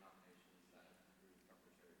different denominations that have moved from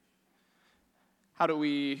the church? How do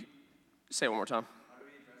we, say it one more time. How do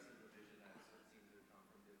we address the division that seems to come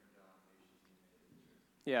from different denominations in the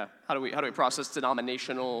church? Yeah, how do we process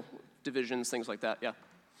denominational divisions, things like that, yeah.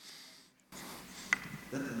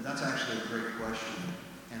 That's actually a great question,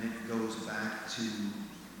 and it goes back to,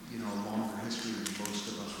 a longer history than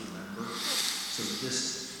most of us remember. So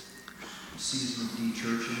this season of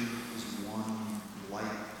dechurching is one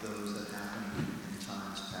like those that happened in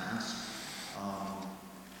times past.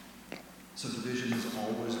 So division has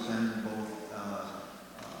always been both a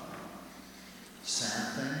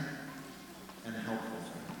sad thing and a helpful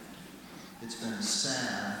thing. It's been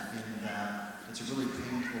sad in that it's a really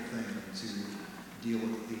painful thing to deal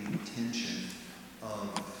with the tension of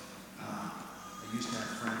I used to have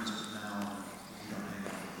friends, but now we don't hang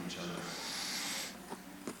out with each other.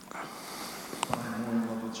 But I'm more in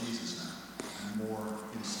love with Jesus now. I'm more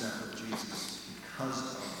in step with Jesus because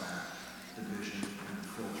of that division and the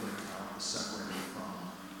filtering out, the separating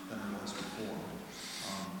from than I was before.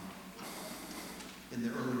 In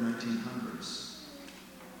the early 1900s,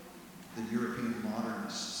 the European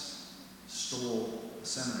modernists stole the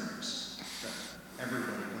seminaries that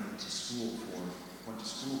everybody went to school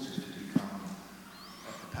to become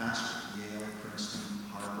pastor, Yale, Princeton,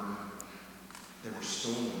 Harvard, they were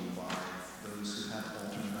stolen by those who had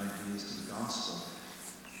alternate ideas to the gospel.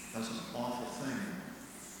 That was an awful thing.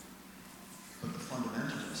 But the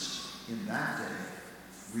fundamentalists in that day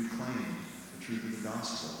reclaimed the truth of the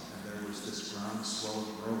gospel, and there was this groundswell of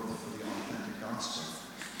growth for the authentic gospel.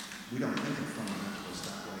 We don't think of fundamentalists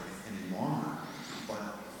that way any longer,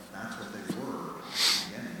 but that's what they were at the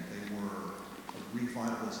beginning. They were a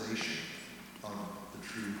revitalization of the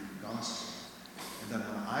true gospel. And then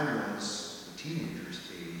when I was a teenager's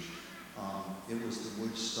age, it was the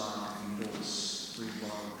Woodstock, Beatles, free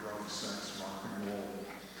love, drugs, sex, rock and roll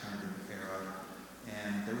kind of era.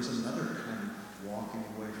 And there was another kind of walking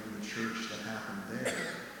away from the church that happened there.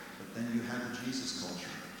 But then you had the Jesus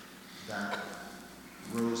culture that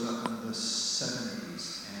rose up in the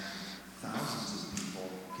 70s, and thousands of people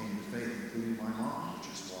came to faith, including my mom, which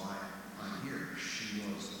is why I'm here. She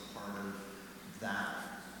was a part of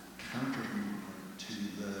that counter-movement to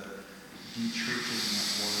the dechurching that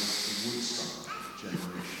was the Woodstock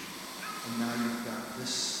generation. And now you've got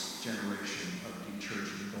this generation of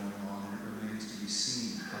dechurching going on, and it remains to be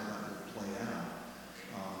seen how that will play out.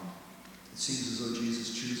 It seems as though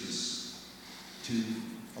Jesus chooses to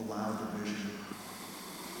allow division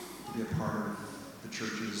to be a part of the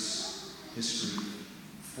church's history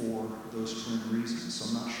for those twin reasons. So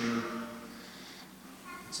I'm not sure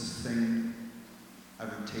it's a thing I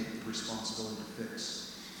would take the responsibility to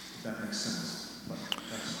fix, if that makes sense. But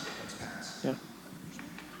that's past. Yeah.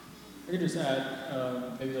 I could just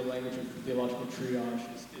add, maybe the language of theological triage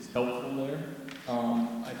is helpful there.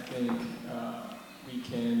 I think we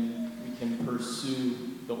can pursue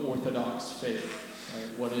the orthodox faith.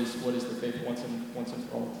 Right? What is the faith once and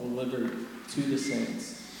for all delivered to the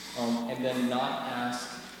saints, and then not ask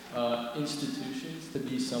institutions to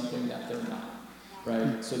be something that they're not.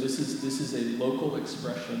 Right. So this is a local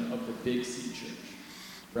expression of the Big C Church.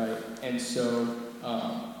 Right. And so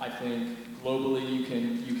I think globally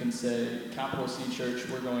you can say capital C Church.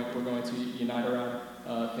 We're going to unite around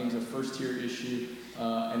things of first tier issue,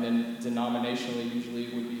 and then denominationally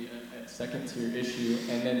usually would be a second tier issue,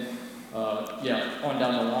 and then on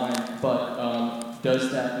down the line. But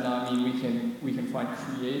does that not mean we can find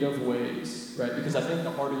creative ways, right? Because I think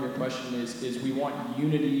the heart of your question is we want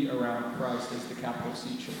unity around Christ as the capital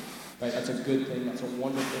C Church, right? That's a good thing. That's a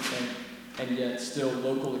wonderful thing. And yet still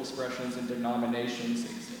local expressions and denominations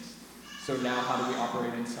exist. So now how do we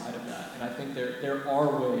operate inside of that? And I think there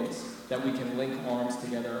are ways that we can link arms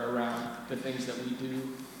together around the things that we do,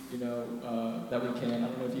 that we can. I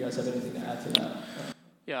don't know if you guys have anything to add to that.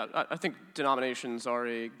 Yeah, I think denominations are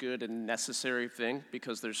a good and necessary thing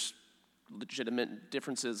because there's legitimate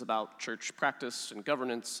differences about church practice and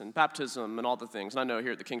governance and baptism and all the things. And I know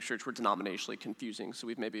here at the King's Church we're denominationally confusing, so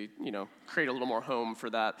we've maybe, created a little more home for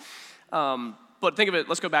that. But think of it,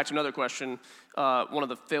 let's go back to another question. One of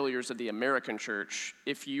the failures of the American church,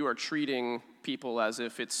 if you are treating people as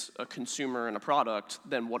if it's a consumer and a product,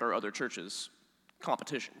 then what are other churches?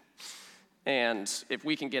 Competition. And if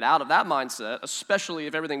we can get out of that mindset, especially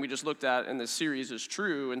if everything we just looked at in this series is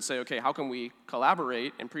true, and say, okay, how can we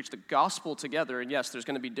collaborate and preach the gospel together? And yes, there's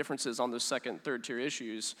going to be differences on those second, third tier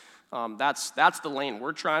issues. That's the lane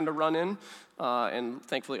we're trying to run in. And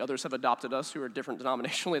thankfully others have adopted us who are different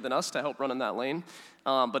denominationally than us to help run in that lane.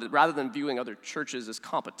 But rather than viewing other churches as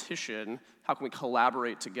competition, how can we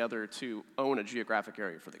collaborate together to own a geographic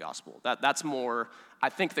area for the gospel? That's more, I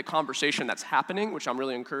think, the conversation that's happening, which I'm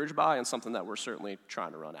really encouraged by, and something that we're certainly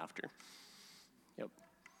trying to run after. Yep.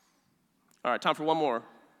 All right, time for one more.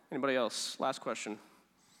 Anybody else? Last question.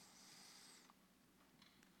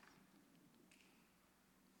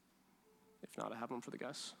 If not, I have one for the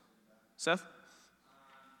guys. Seth?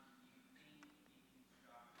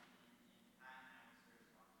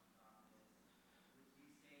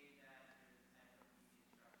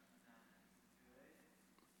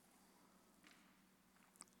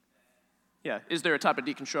 Yeah, is there a type of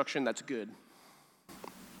deconstruction that's good?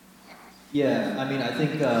 Yeah, I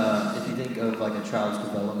think if you think of like a child's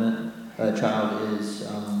development, a child is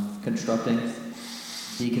constructing,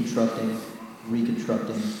 deconstructing,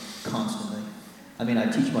 reconstructing constantly. I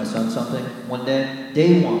teach my son something one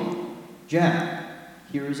day 1, Jack,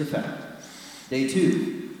 here is a fact. Day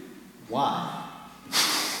 2, why?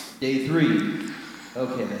 Day 3,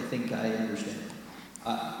 okay, I think I understand.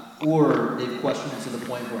 Or they've questioned it to the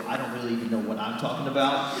point where I don't really even know what I'm talking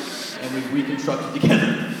about, and we reconstruct it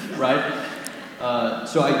together, right?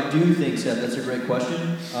 So I do think, Seth, that's a great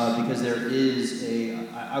question, because there is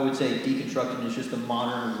I would say deconstructing is just a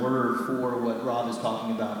modern word for what Rob is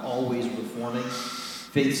talking about, always reforming.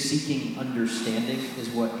 Faith-seeking understanding is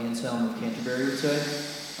what Anselm of Canterbury would say.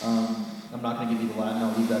 I'm not going to give you the Latin,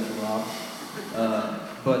 I'll leave that to Rob.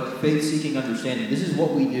 But faith-seeking understanding, this is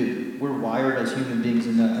what we do. We're wired as human beings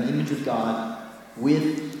in the image of God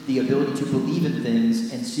with the ability to believe in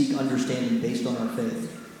things and seek understanding based on our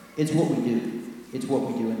faith. It's what we do. It's what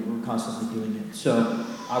we do, and we're constantly doing it. So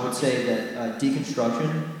I would say that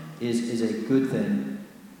deconstruction is a good thing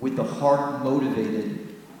with the heart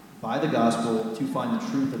motivated by the gospel to find the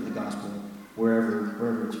truth of the gospel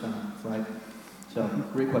wherever it's found, right? So,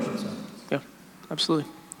 great question, son. Yeah,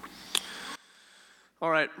 absolutely.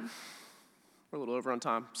 All right. We're a little over on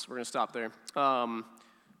time, so we're going to stop there.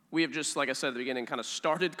 We have just, like I said at the beginning, kind of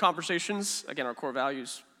started conversations. Again, our core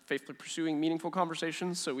values, faithfully pursuing meaningful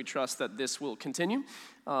conversations, so we trust that this will continue,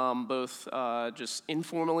 both just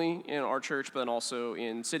informally in our church, but then also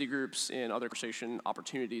in city groups, in other conversation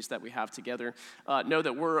opportunities that we have together. Know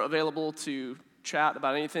that we're available to chat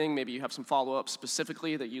about anything. Maybe you have some follow-up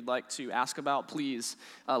specifically that you'd like to ask about, please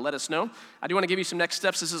let us know. I do want to give you some next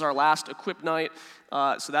steps. This is our last Equip Night,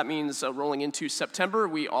 so that means rolling into September,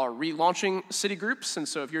 we are relaunching city groups, and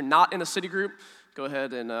so if you're not in a city group, go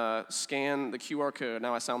ahead and scan the QR code.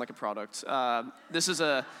 Now I sound like a product. This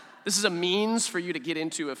is a means for you to get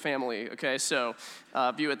into a family, okay? So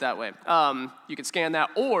view it that way. You can scan that,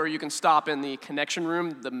 or you can stop in the connection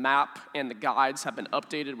room. The map and the guides have been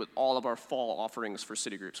updated with all of our fall offerings for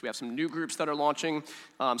city groups. We have some new groups that are launching.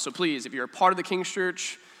 So please, if you're a part of the King's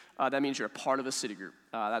Church, that means you're a part of a city group.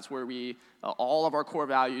 That's where we, all of our core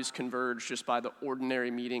values converge just by the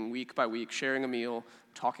ordinary meeting week by week, sharing a meal,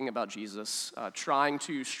 talking about Jesus, trying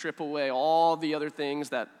to strip away all the other things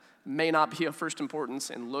that may not be of first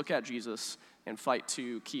importance and look at Jesus and fight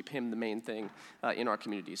to keep him the main thing in our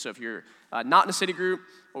community. So if you're not in a city group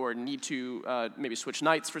or need to maybe switch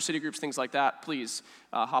nights for city groups, things like that, please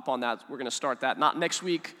hop on that. We're going to start that not next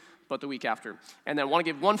week, but the week after. And then I want to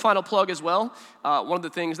give one final plug as well. One of the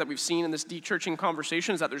things that we've seen in this dechurching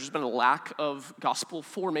conversation is that there's just been a lack of gospel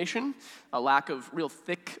formation, a lack of real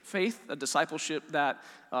thick faith, a discipleship that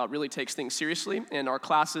really takes things seriously. And our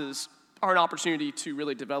classes are an opportunity to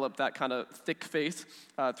really develop that kind of thick faith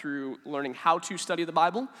through learning how to study the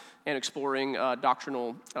Bible and exploring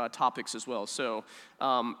doctrinal topics as well. So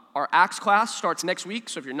our Acts class starts next week,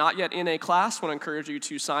 so if you're not yet in a class, I want to encourage you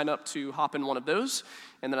to sign up to hop in one of those.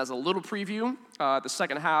 And then as a little preview, the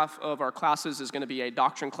second half of our classes is going to be a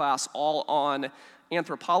doctrine class all on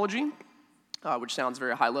anthropology, which sounds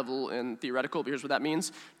very high level and theoretical, but here's what that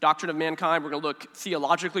means. Doctrine of mankind, we're going to look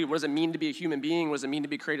theologically, what does it mean to be a human being? What does it mean to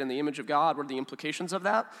be created in the image of God? What are the implications of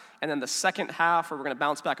that? And then the second half, where we're going to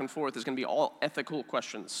bounce back and forth, is going to be all ethical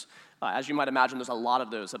questions. As you might imagine, there's a lot of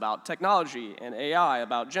those about technology and AI,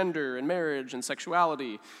 about gender and marriage and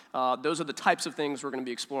sexuality. Those are the types of things we're going to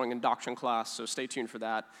be exploring in doctrine class, so stay tuned for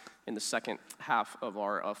that in the second half of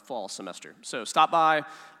our fall semester. So stop by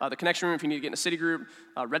the connection room if you need to get in a city group.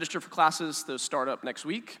 Register for classes. Those start up next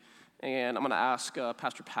week. And I'm going to ask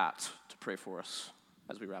Pastor Pat to pray for us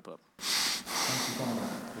as we wrap up. Thank you, Father,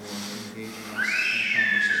 for engaging us in a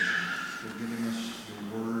conversation, for giving us your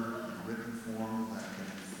word in written form that can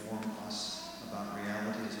inform us about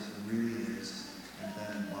reality as it really is, and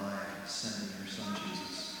then by sending your Son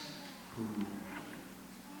Jesus, who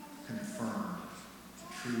confirmed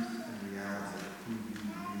truth and reality of who you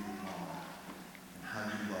really are, and how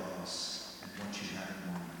you love us, and what you have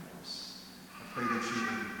in mind for us. I pray that you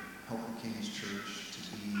would help the King's Church to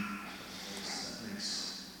be a place that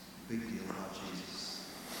makes a big deal about Jesus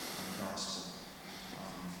and the gospel.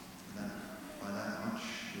 And that by that much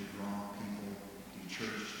would draw people to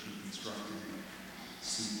church, deconstructing,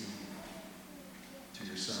 seeking to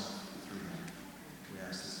yourself through him. We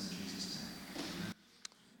ask this in Jesus' name.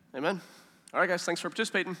 Amen. Amen. All right, guys, thanks for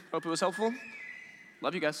participating. Hope it was helpful.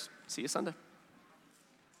 Love you guys. See you Sunday.